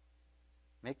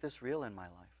 Make this real in my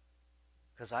life.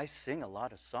 Because I sing a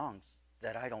lot of songs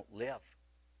that I don't live.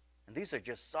 And these are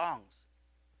just songs.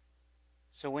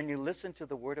 So when you listen to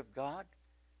the Word of God,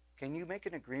 can you make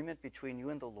an agreement between you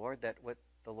and the Lord that what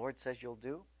the Lord says you'll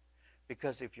do?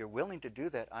 Because if you're willing to do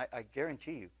that, I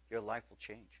guarantee you, your life will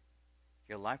change.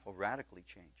 Your life will radically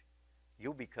change.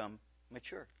 You'll become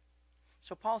mature.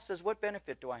 So Paul says, what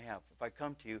benefit do I have if I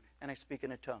come to you and I speak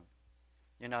in a tongue?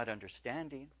 You're not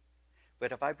understanding.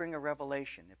 But if I bring a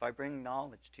revelation, if I bring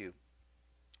knowledge to you,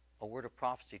 a word of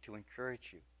prophecy to encourage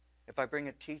you, if I bring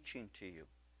a teaching to you,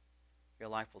 your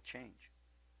life will change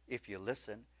if you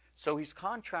listen. So he's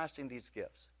contrasting these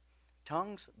gifts.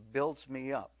 Tongues builds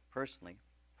me up personally.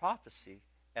 Prophecy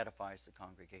edifies the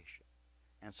congregation.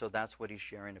 And so that's what he's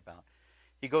sharing about.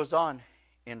 He goes on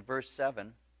in verse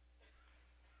 7,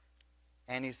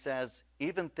 and he says,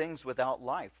 even things without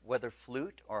life, whether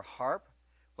flute or harp,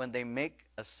 when they make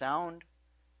a sound,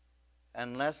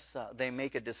 unless they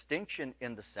make a distinction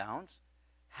in the sounds,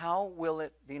 how will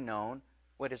it be known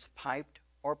what is piped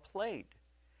or played?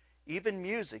 Even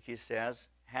music, he says,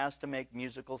 has to make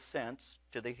musical sense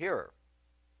to the hearer,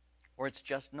 or it's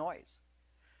just noise.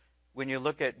 When you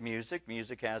look at music,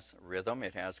 music has rhythm,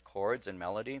 it has chords and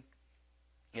melody,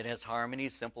 it has harmony,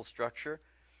 simple structure.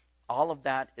 All of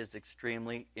that is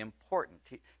extremely important.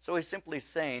 So he's simply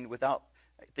saying, without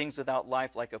things without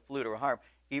life like a flute or a harp,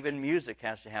 even music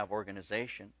has to have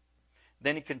organization.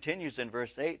 Then he continues in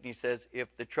verse 8, and he says, if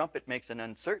the trumpet makes an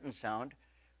uncertain sound,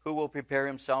 who will prepare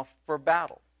himself for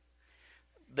battle?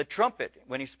 The trumpet,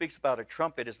 when he speaks about a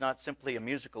trumpet, is not simply a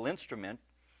musical instrument,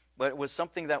 but it was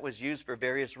something that was used for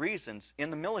various reasons. In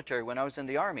the military, when I was in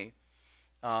the Army,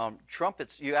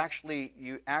 trumpets, you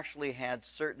actually had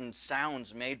certain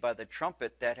sounds made by the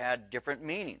trumpet that had different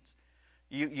meanings.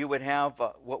 You would have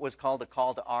what was called a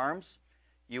call to arms.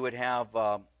 You would have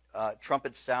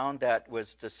trumpet sound that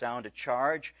was to sound a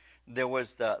charge. There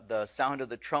was the sound of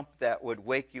the trumpet that would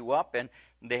wake you up, and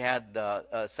they had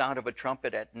the sound of a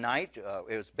trumpet at night.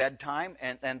 It was bedtime,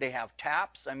 and they have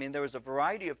taps. I mean, there was a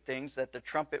variety of things that the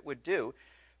trumpet would do.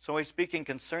 So he's speaking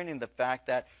concerning the fact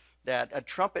that a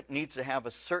trumpet needs to have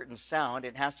a certain sound.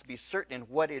 It has to be certain in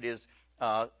what it is,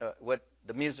 what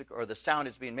the music or the sound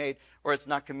is being made, or it's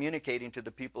not communicating to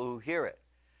the people who hear it.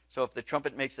 So if the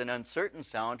trumpet makes an uncertain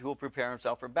sound, who will prepare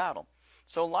himself for battle?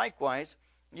 So likewise,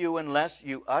 you, unless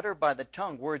you utter by the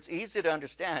tongue words easy to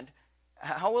understand,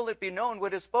 how will it be known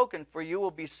what is spoken? For you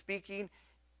will be speaking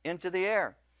into the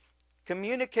air.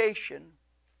 Communication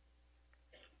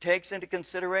takes into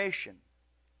consideration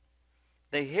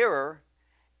the hearer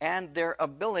and their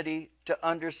ability to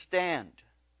understand.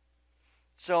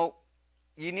 So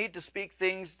you need to speak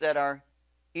things that are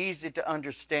easy to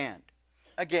understand.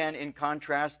 Again, in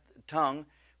contrast, tongue,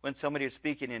 when somebody is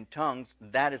speaking in tongues,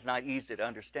 that is not easy to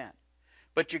understand.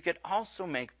 But you could also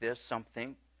make this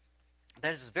something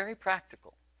that is very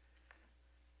practical.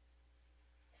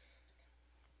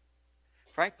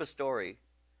 Frank Pastore,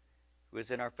 who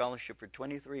was in our fellowship for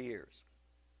 23 years.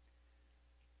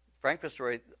 Frank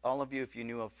Pastore, all of you, if you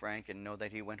knew of Frank and know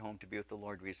that he went home to be with the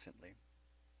Lord recently.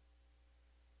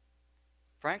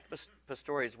 Frank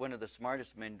Pastore is one of the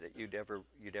smartest men that you'd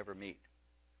ever meet.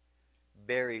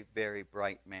 Very, very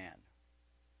bright man.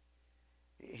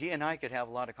 He and I could have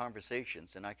a lot of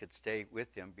conversations, and I could stay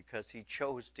with him because he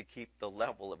chose to keep the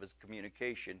level of his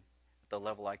communication at the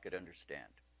level I could understand.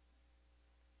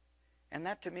 And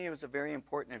that to me was a very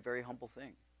important and very humble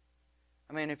thing.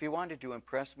 I mean, if he wanted to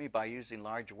impress me by using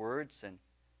large words and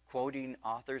quoting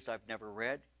authors I've never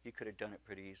read, he could have done it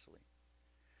pretty easily.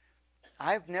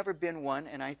 I've never been one,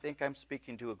 and I think I'm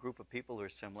speaking to a group of people who are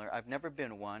similar, I've never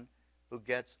been one who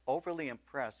gets overly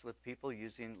impressed with people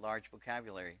using large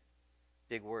vocabulary,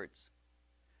 big words.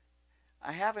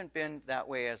 I haven't been that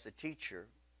way as a teacher,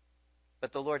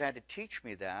 but the Lord had to teach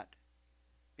me that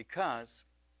because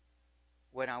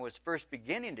when I was first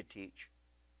beginning to teach,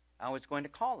 I was going to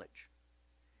college.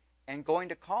 And going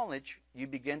to college, you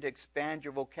begin to expand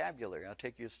your vocabulary. I'll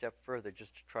take you a step further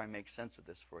just to try and make sense of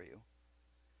this for you.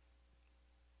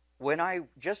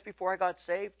 Just before I got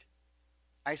saved,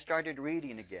 I started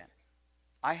reading again.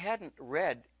 I hadn't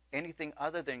read anything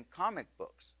other than comic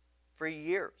books for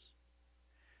years.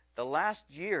 The last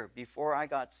year before I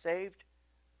got saved,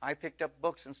 I picked up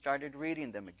books and started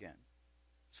reading them again.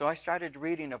 So I started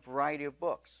reading a variety of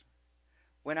books.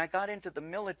 When I got into the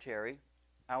military,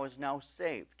 I was now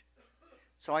saved.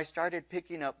 So I started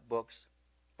picking up books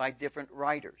by different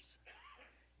writers.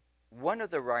 One of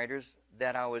the writers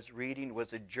that I was reading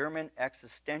was a German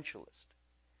existentialist.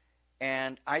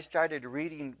 And I started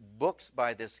reading books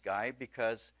by this guy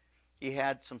because he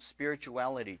had some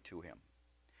spirituality to him.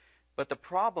 But the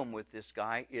problem with this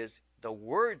guy is the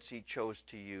words he chose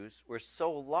to use were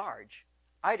so large,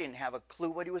 I didn't have a clue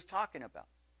what he was talking about.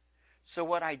 So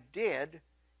what I did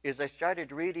is I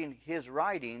started reading his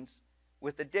writings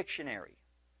with a dictionary.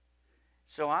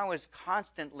 So I was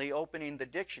constantly opening the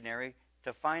dictionary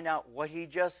to find out what he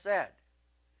just said.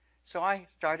 So I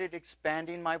started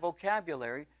expanding my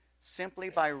vocabulary simply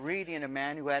by reading a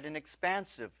man who had an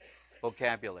expansive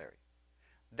vocabulary.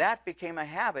 That became a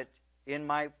habit in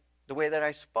the way that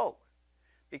I spoke,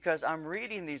 because I'm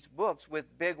reading these books with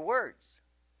big words.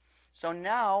 So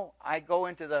now I go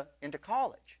into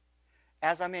college,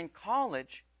 as I'm in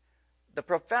college, the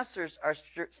professors are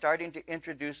starting to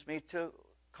introduce me to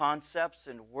concepts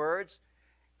and words.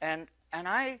 And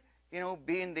I,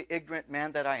 being the ignorant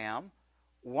man that I am,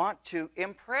 want to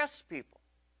impress people.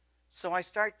 So I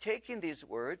start taking these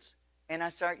words and I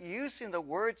start using the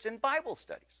words in Bible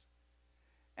studies.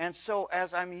 And so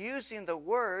as I'm using the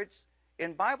words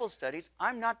in Bible studies,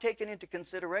 I'm not taking into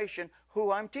consideration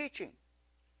who I'm teaching.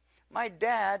 My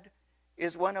dad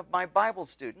is one of my Bible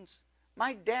students.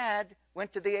 My dad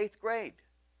went to the 8th grade.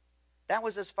 That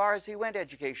was as far as he went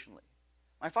educationally.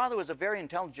 My father was a very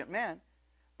intelligent man,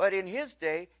 but in his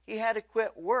day, he had to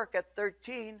quit work at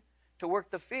 13 to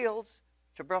work the fields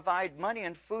to provide money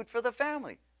and food for the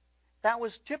family. That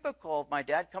was typical of my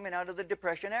dad coming out of the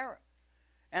Depression era.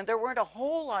 And there weren't a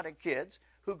whole lot of kids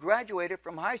who graduated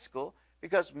from high school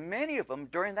because many of them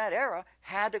during that era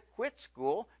had to quit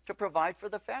school to provide for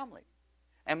the family.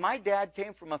 And my dad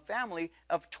came from a family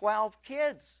of 12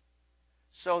 kids.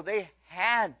 So they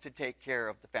had to take care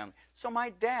of the family. So my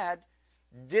dad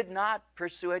did not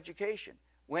pursue education.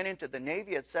 Went into the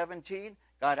Navy at 17,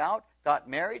 got out, got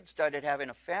married, started having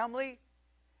a family.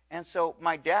 And so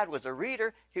my dad was a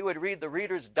reader. He would read the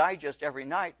Reader's Digest every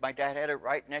night. My dad had it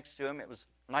right next to him. It was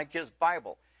like his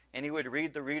Bible. And he would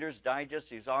read the Reader's Digest.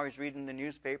 He was always reading the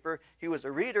newspaper. He was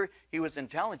a reader. He was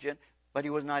intelligent, but he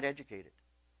was not educated.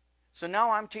 So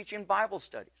now I'm teaching Bible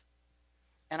studies.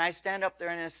 And I stand up there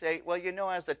and I say, well,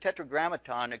 as the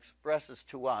Tetragrammaton expresses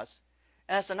to us,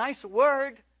 and that's a nice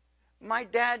word, my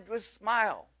dad would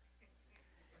smile.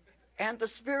 And the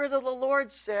Spirit of the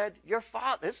Lord said, your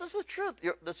father, this is the truth.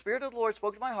 The Spirit of the Lord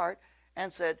spoke to my heart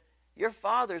and said, your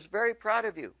father's very proud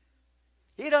of you.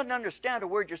 He doesn't understand a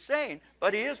word you're saying,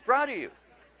 but he is proud of you.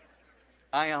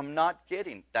 I am not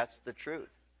kidding. That's the truth.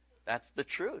 That's the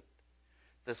truth.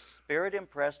 The Spirit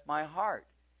impressed my heart.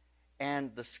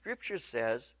 And the Scripture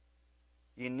says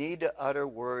you need to utter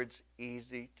words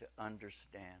easy to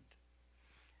understand.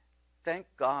 Thank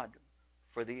God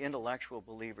for the intellectual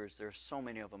believers. There are so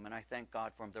many of them, and I thank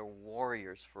God for them. They're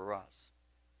warriors for us.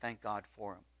 Thank God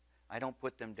for them. I don't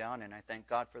put them down, and I thank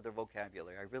God for their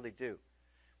vocabulary. I really do.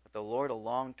 But the Lord a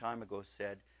long time ago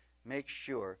said, make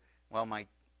sure,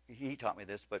 he taught me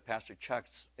this, but Pastor Chuck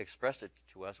expressed it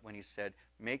to us when he said,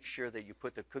 make sure that you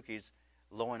put the cookies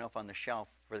low enough on the shelf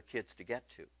for the kids to get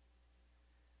to.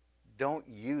 Don't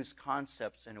use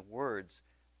concepts and words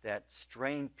that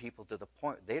strain people to the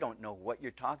point they don't know what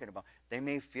you're talking about. They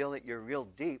may feel that you're real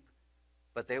deep,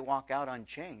 but they walk out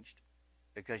unchanged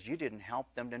because you didn't help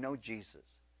them to know Jesus.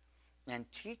 And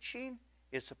teaching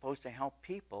is supposed to help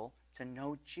people to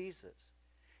know Jesus.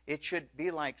 It should be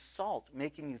like salt,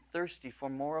 making you thirsty for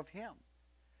more of Him.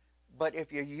 But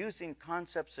if you're using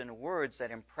concepts and words that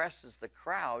impresses the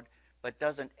crowd but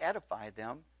doesn't edify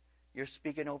them, you're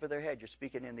speaking over their head. You're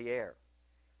speaking in the air.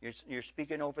 You're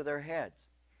speaking over their heads.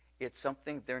 It's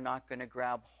something they're not going to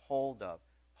grab hold of.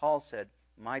 Paul said,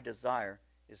 my desire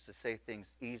is to say things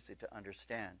easy to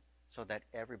understand so that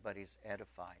everybody's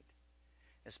edified.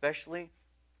 Especially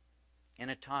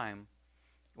in a time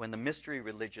when the mystery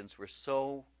religions were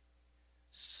so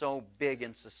big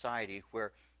in society,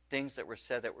 where things that were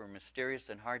said that were mysterious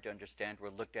and hard to understand were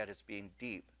looked at as being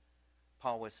deep.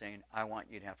 Paul was saying, I want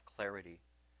you to have clarity.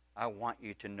 I want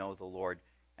you to know the Lord,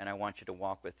 and I want you to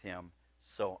walk with Him.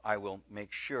 So I will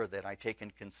make sure that I take in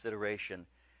consideration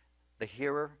the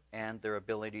hearer and their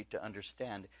ability to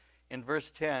understand. In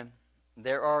verse 10,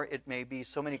 there are, it may be,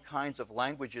 so many kinds of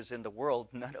languages in the world,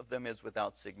 none of them is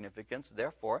without significance.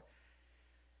 Therefore,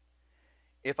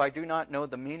 if I do not know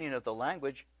the meaning of the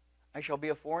language, I shall be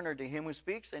a foreigner to him who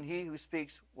speaks, and he who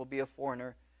speaks will be a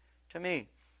foreigner to me.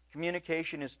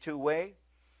 Communication is two-way.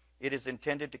 It is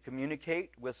intended to communicate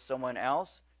with someone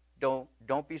else.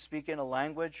 Don't be speaking a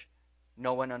language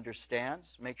no one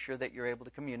understands. Make sure that you're able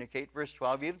to communicate. Verse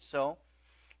 12, even so,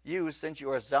 you, since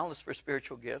you are zealous for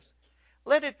spiritual gifts,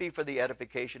 let it be for the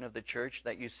edification of the church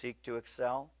that you seek to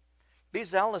excel. Be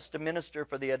zealous to minister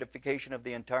for the edification of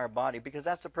the entire body, because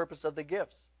that's the purpose of the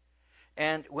gifts.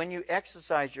 And when you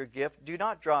exercise your gift, do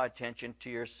not draw attention to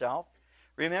yourself.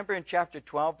 Remember in chapter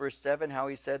 12, verse 7, how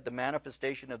he said the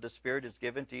manifestation of the Spirit is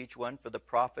given to each one for the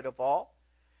profit of all.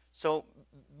 So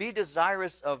be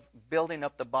desirous of building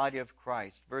up the body of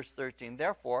Christ. Verse 13,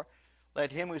 therefore,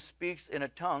 let him who speaks in a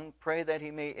tongue pray that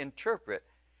he may interpret.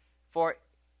 For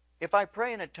if I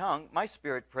pray in a tongue, my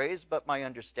spirit prays, but my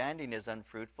understanding is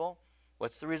unfruitful.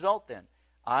 What's the result then?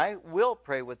 I will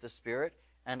pray with the Spirit,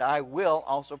 and I will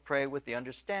also pray with the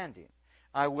understanding.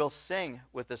 I will sing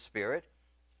with the Spirit.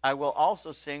 I will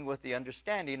also sing with the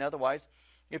understanding. Otherwise,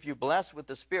 if you bless with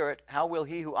the Spirit, how will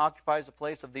he who occupies the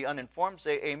place of the uninformed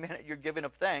say amen at your giving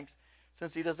of thanks?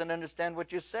 since he doesn't understand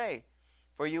what you say.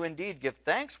 For you indeed give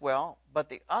thanks well, but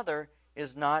the other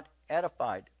is not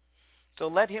edified. So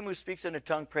let him who speaks in a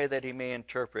tongue pray that he may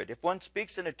interpret. If one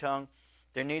speaks in a tongue,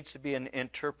 there needs to be an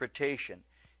interpretation.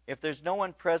 If there's no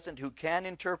one present who can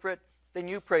interpret, then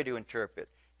you pray to interpret.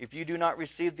 If you do not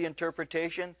receive the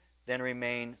interpretation, then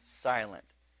remain silent.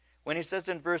 When he says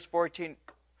in verse 14,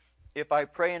 if I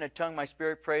pray in a tongue, my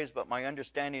spirit prays, but my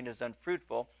understanding is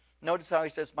unfruitful, notice how he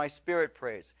says, my spirit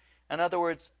prays. In other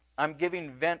words, I'm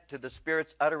giving vent to the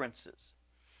Spirit's utterances.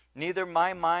 Neither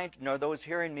my mind nor those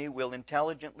hearing me will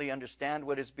intelligently understand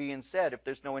what is being said. If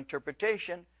there's no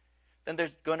interpretation, then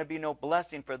there's going to be no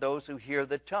blessing for those who hear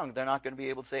the tongue. They're not going to be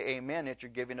able to say amen at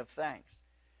your giving of thanks.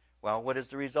 Well, what is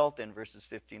the result in verses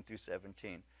 15 through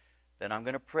 17? Then I'm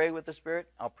going to pray with the Spirit.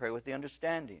 I'll pray with the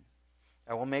understanding.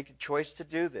 I will make a choice to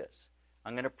do this.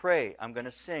 I'm going to pray. I'm going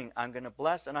to sing. I'm going to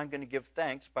bless, and I'm going to give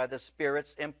thanks by the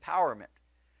Spirit's empowerment.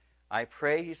 I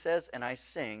pray, he says, and I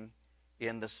sing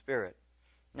in the Spirit.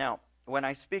 Now, when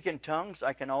I speak in tongues,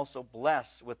 I can also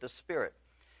bless with the Spirit.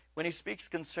 When he speaks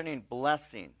concerning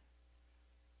blessing,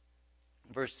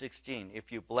 verse 16,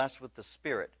 if you bless with the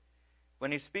Spirit.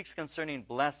 When he speaks concerning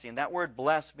blessing, that word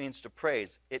bless means to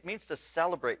praise. It means to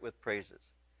celebrate with praises.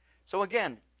 So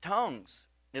again, tongues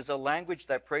is a language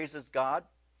that praises God.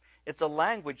 It's a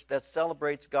language that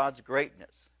celebrates God's greatness.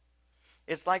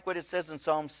 It's like what it says in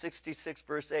Psalm 66,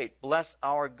 verse 8. Bless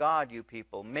our God, you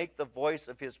people. Make the voice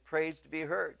of his praise to be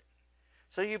heard.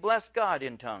 So you bless God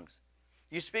in tongues.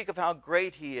 You speak of how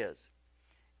great he is.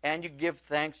 And you give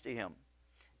thanks to him.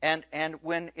 And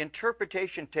when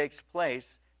interpretation takes place,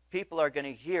 people are going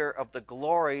to hear of the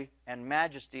glory and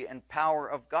majesty and power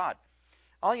of God.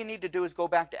 All you need to do is go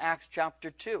back to Acts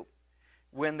chapter 2.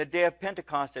 When the day of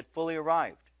Pentecost had fully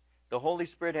arrived, the Holy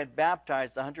Spirit had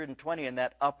baptized the 120 in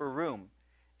that upper room,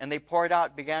 and they poured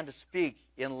out, began to speak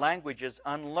in languages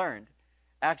unlearned.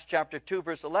 Acts chapter 2,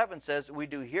 verse 11 says, we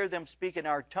do hear them speak in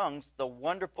our tongues the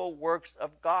wonderful works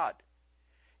of God.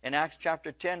 In Acts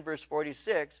chapter 10, verse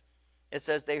 46, it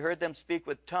says they heard them speak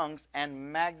with tongues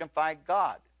and magnify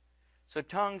God. So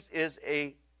tongues is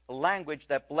a language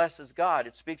that blesses God.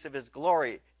 It speaks of his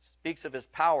glory, it speaks of his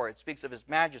power, it speaks of his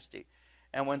majesty.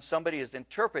 And when somebody is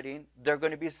interpreting, they're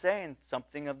going to be saying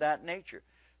something of that nature.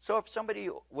 So if somebody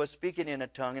was speaking in a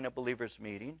tongue in a believer's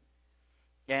meeting,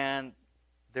 and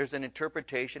there's an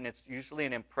interpretation, it's usually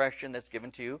an impression that's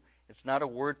given to you. It's not a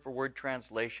word-for-word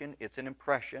translation. It's an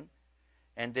impression.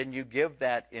 And then you give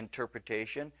that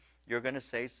interpretation. You're going to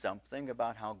say something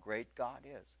about how great God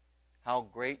is, how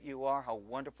great you are, how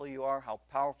wonderful you are, how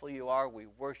powerful you are. We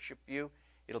worship you.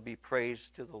 It'll be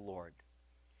praise to the Lord.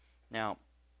 Now,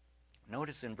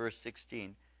 notice in verse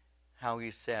 16 how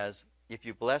he says, if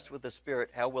you bless with the Spirit,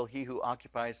 how will he who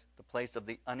occupies the place of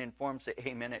the uninformed say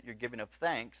amen at your giving of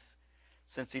thanks,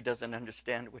 since he doesn't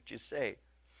understand what you say?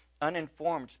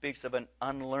 Uninformed speaks of an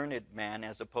unlearned man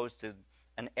as opposed to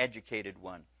an educated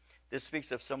one. This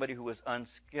speaks of somebody who is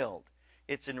unskilled.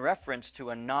 It's in reference to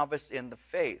a novice in the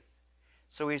faith.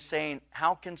 So he's saying,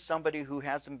 how can somebody who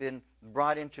hasn't been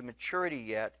brought into maturity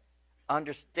yet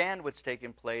understand what's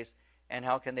taking place, and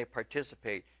how can they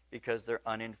participate because they're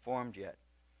uninformed yet?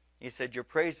 He said, your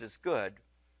praise is good,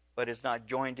 but it's not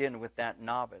joined in with that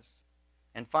novice.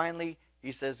 And finally,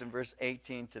 he says in verse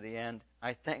 18 to the end,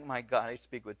 I thank my God I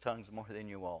speak with tongues more than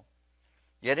you all.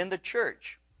 Yet in the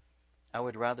church, I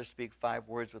would rather speak 5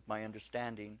 words with my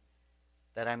understanding,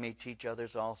 that I may teach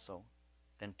others also,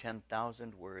 than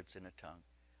 10,000 words in a tongue.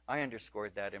 I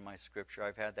underscored that in my scripture.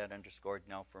 I've had that underscored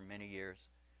now for many years.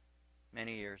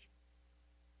 Many years.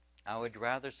 I would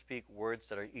rather speak words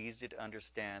that are easy to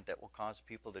understand, that will cause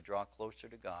people to draw closer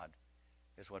to God,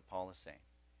 is what Paul is saying.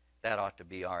 That ought to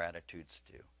be our attitudes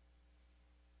too.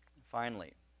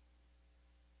 Finally,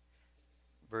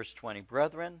 verse 20,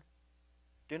 brethren,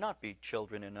 do not be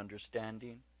children in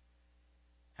understanding.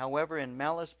 However, in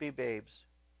malice be babes,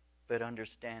 but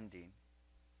understanding,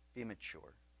 be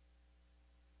mature.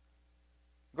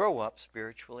 Grow up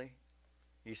spiritually,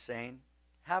 he's saying.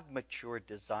 Have mature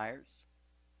desires.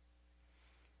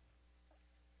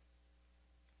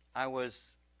 I was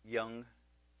young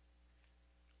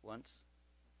once.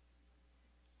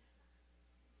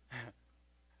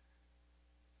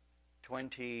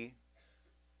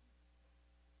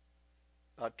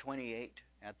 About 28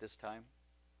 at this time.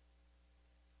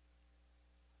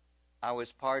 I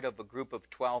was part of a group of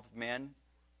 12 men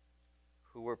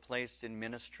who were placed in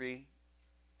ministry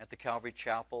at the Calvary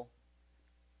Chapel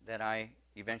that I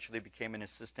eventually became an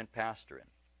assistant pastor in.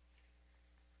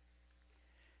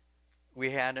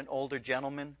 We had an older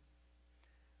gentleman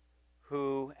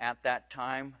who, at that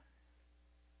time,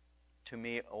 to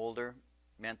me older,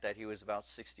 meant that he was about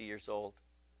 60 years old.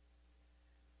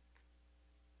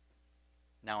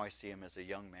 Now I see him as a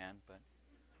young man, but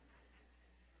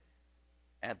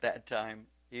at that time,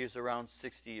 he was around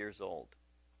 60 years old.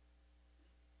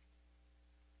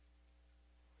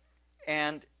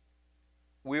 And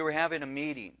we were having a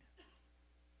meeting.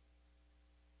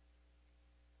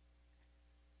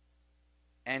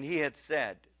 And he had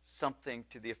said something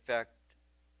to the effect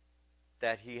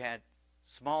that he had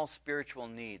small spiritual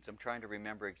needs. I'm trying to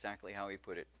remember exactly how he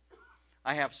put it.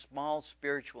 I have small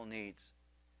spiritual needs.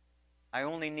 I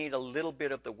only need a little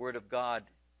bit of the Word of God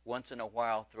once in a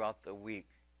while throughout the week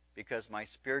because my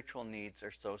spiritual needs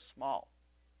are so small.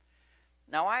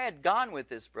 Now, I had gone with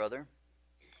this brother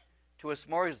to a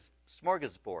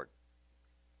smorgasbord,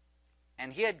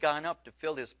 and he had gone up to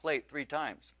fill his plate 3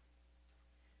 times.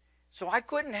 So I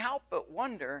couldn't help but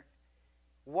wonder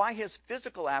why his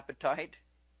physical appetite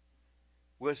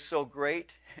was so great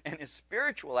and his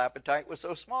spiritual appetite was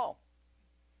so small.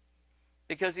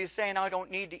 Because he's saying, I don't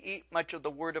need to eat much of the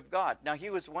Word of God. Now, he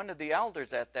was one of the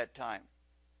elders at that time.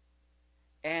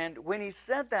 And when he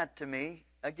said that to me,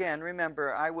 again,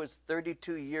 remember, I was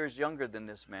 32 years younger than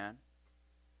this man.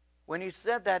 When he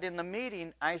said that in the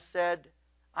meeting, I said,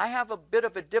 I have a bit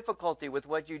of a difficulty with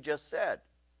what you just said.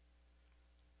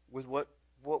 With what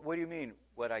do you mean,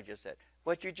 what I just said?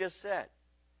 What you just said.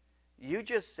 You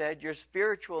just said your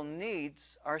spiritual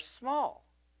needs are small.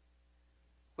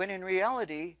 When in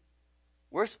reality,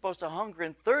 we're supposed to hunger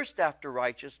and thirst after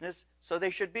righteousness, so they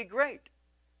should be great.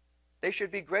 They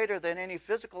should be greater than any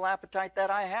physical appetite that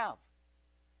I have.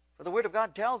 For the Word of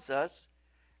God tells us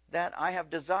that I have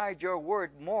desired your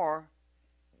Word more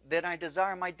than I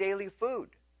desire my daily food.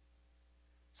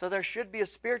 So there should be a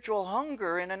spiritual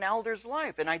hunger in an elder's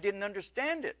life, and I didn't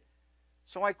understand it.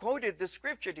 So I quoted the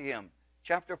scripture to him,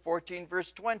 chapter 14,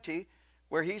 verse 20,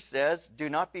 where he says, do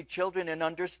not be children in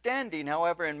understanding,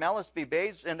 however, in malice be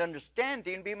babes, and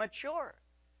understanding be mature.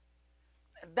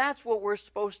 That's what we're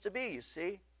supposed to be, you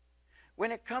see.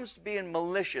 When it comes to being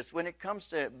malicious, when it comes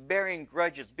to bearing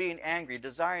grudges, being angry,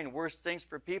 desiring worse things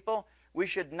for people, we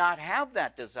should not have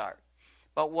that desire.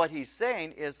 But what he's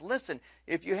saying is, listen,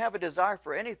 if you have a desire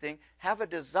for anything, have a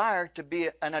desire to be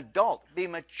an adult, be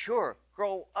mature,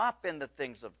 grow up in the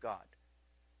things of God.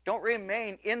 Don't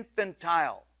remain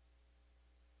infantile.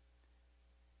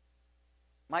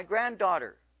 My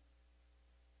granddaughter,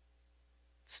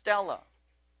 Stella,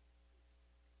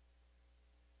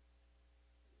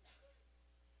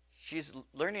 she's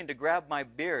learning to grab my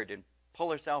beard and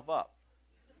pull herself up.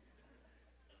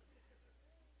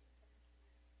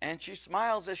 And she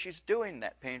smiles as she's doing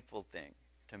that painful thing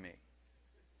to me.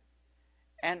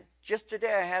 And just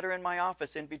today I had her in my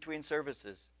office in between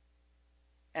services.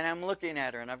 And I'm looking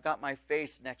at her, and I've got my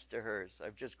face next to hers.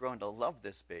 I've just grown to love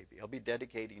this baby. I'll be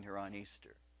dedicating her on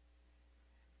Easter.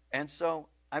 And so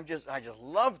I just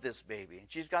love this baby. And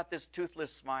she's got this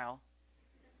toothless smile.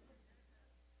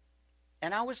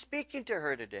 And I was speaking to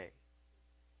her today.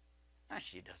 Now,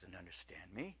 she doesn't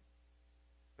understand me.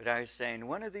 But I was saying,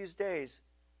 one of these days,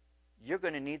 you're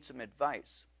going to need some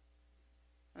advice.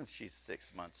 And she's 6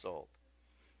 months old.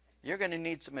 You're going to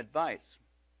need some advice.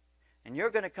 And you're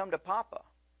going to come to Papa.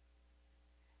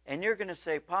 And you're going to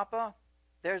say, Papa,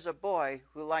 there's a boy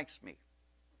who likes me.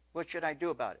 What should I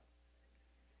do about it?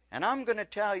 And I'm going to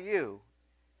tell you,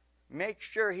 make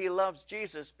sure he loves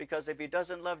Jesus, because if he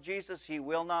doesn't love Jesus, he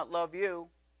will not love you.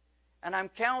 And I'm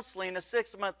counseling a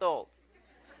 6-month-old.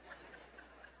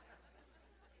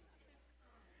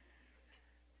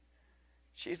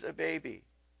 She's a baby.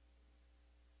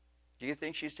 Do you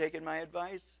think she's taking my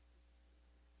advice?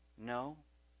 No.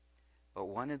 But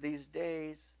one of these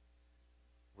days,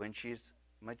 when she's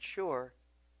mature,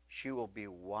 she will be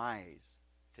wise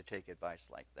to take advice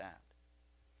like that.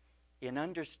 In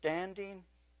understanding,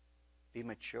 be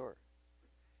mature.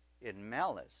 In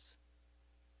malice,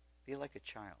 be like a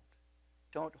child.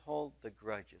 Don't hold the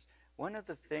grudges. One of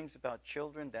the things about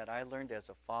children that I learned as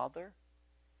a father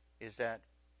is that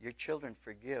your children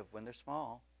forgive when they're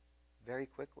small very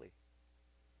quickly.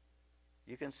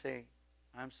 You can say,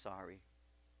 I'm sorry.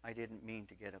 I didn't mean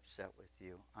to get upset with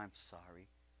you. I'm sorry.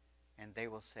 And they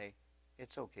will say,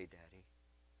 it's okay, Daddy.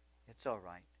 It's all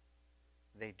right.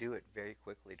 They do it very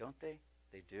quickly, don't they?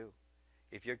 They do.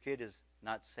 If your kid is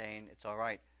not saying, it's all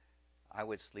right, I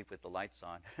would sleep with the lights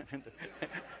on.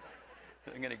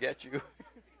 They're going to get you.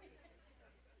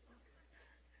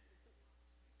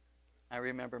 I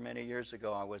remember many years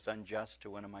ago I was unjust to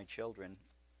one of my children.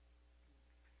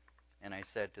 And I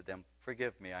said to them,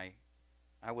 forgive me.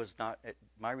 I was not,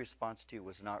 my response to you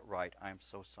was not right. I'm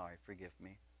so sorry. Forgive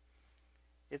me.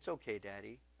 It's okay,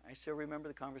 Daddy. I still remember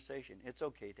the conversation. It's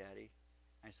okay, Daddy.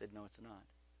 I said, no, it's not.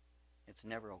 It's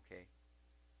never okay.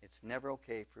 It's never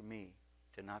okay for me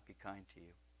to not be kind to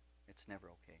you. It's never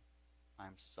okay.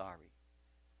 I'm sorry.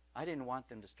 I didn't want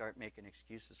them to start making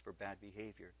excuses for bad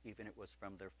behavior, even if it was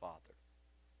from their father.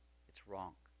 It's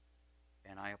wrong.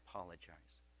 And I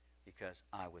apologize because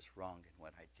I was wrong in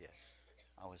what I did.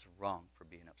 I was wrong for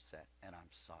being upset, and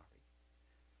I'm sorry.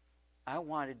 I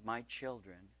wanted my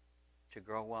children to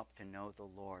grow up to know the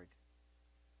Lord,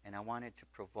 and I wanted to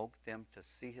provoke them to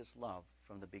see His love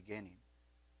from the beginning.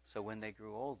 So when they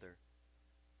grew older,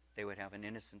 they would have an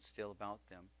innocence still about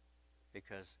them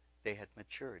because they had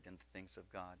matured in the things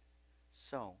of God.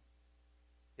 So,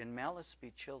 in malice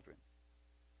be children.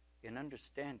 In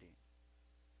understanding,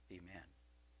 be men.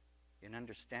 In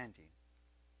understanding,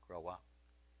 grow up.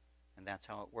 And that's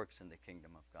how it works in the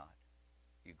kingdom of God.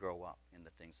 You grow up in the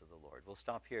things of the Lord. We'll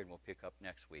stop here and we'll pick up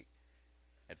next week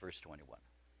at verse 21.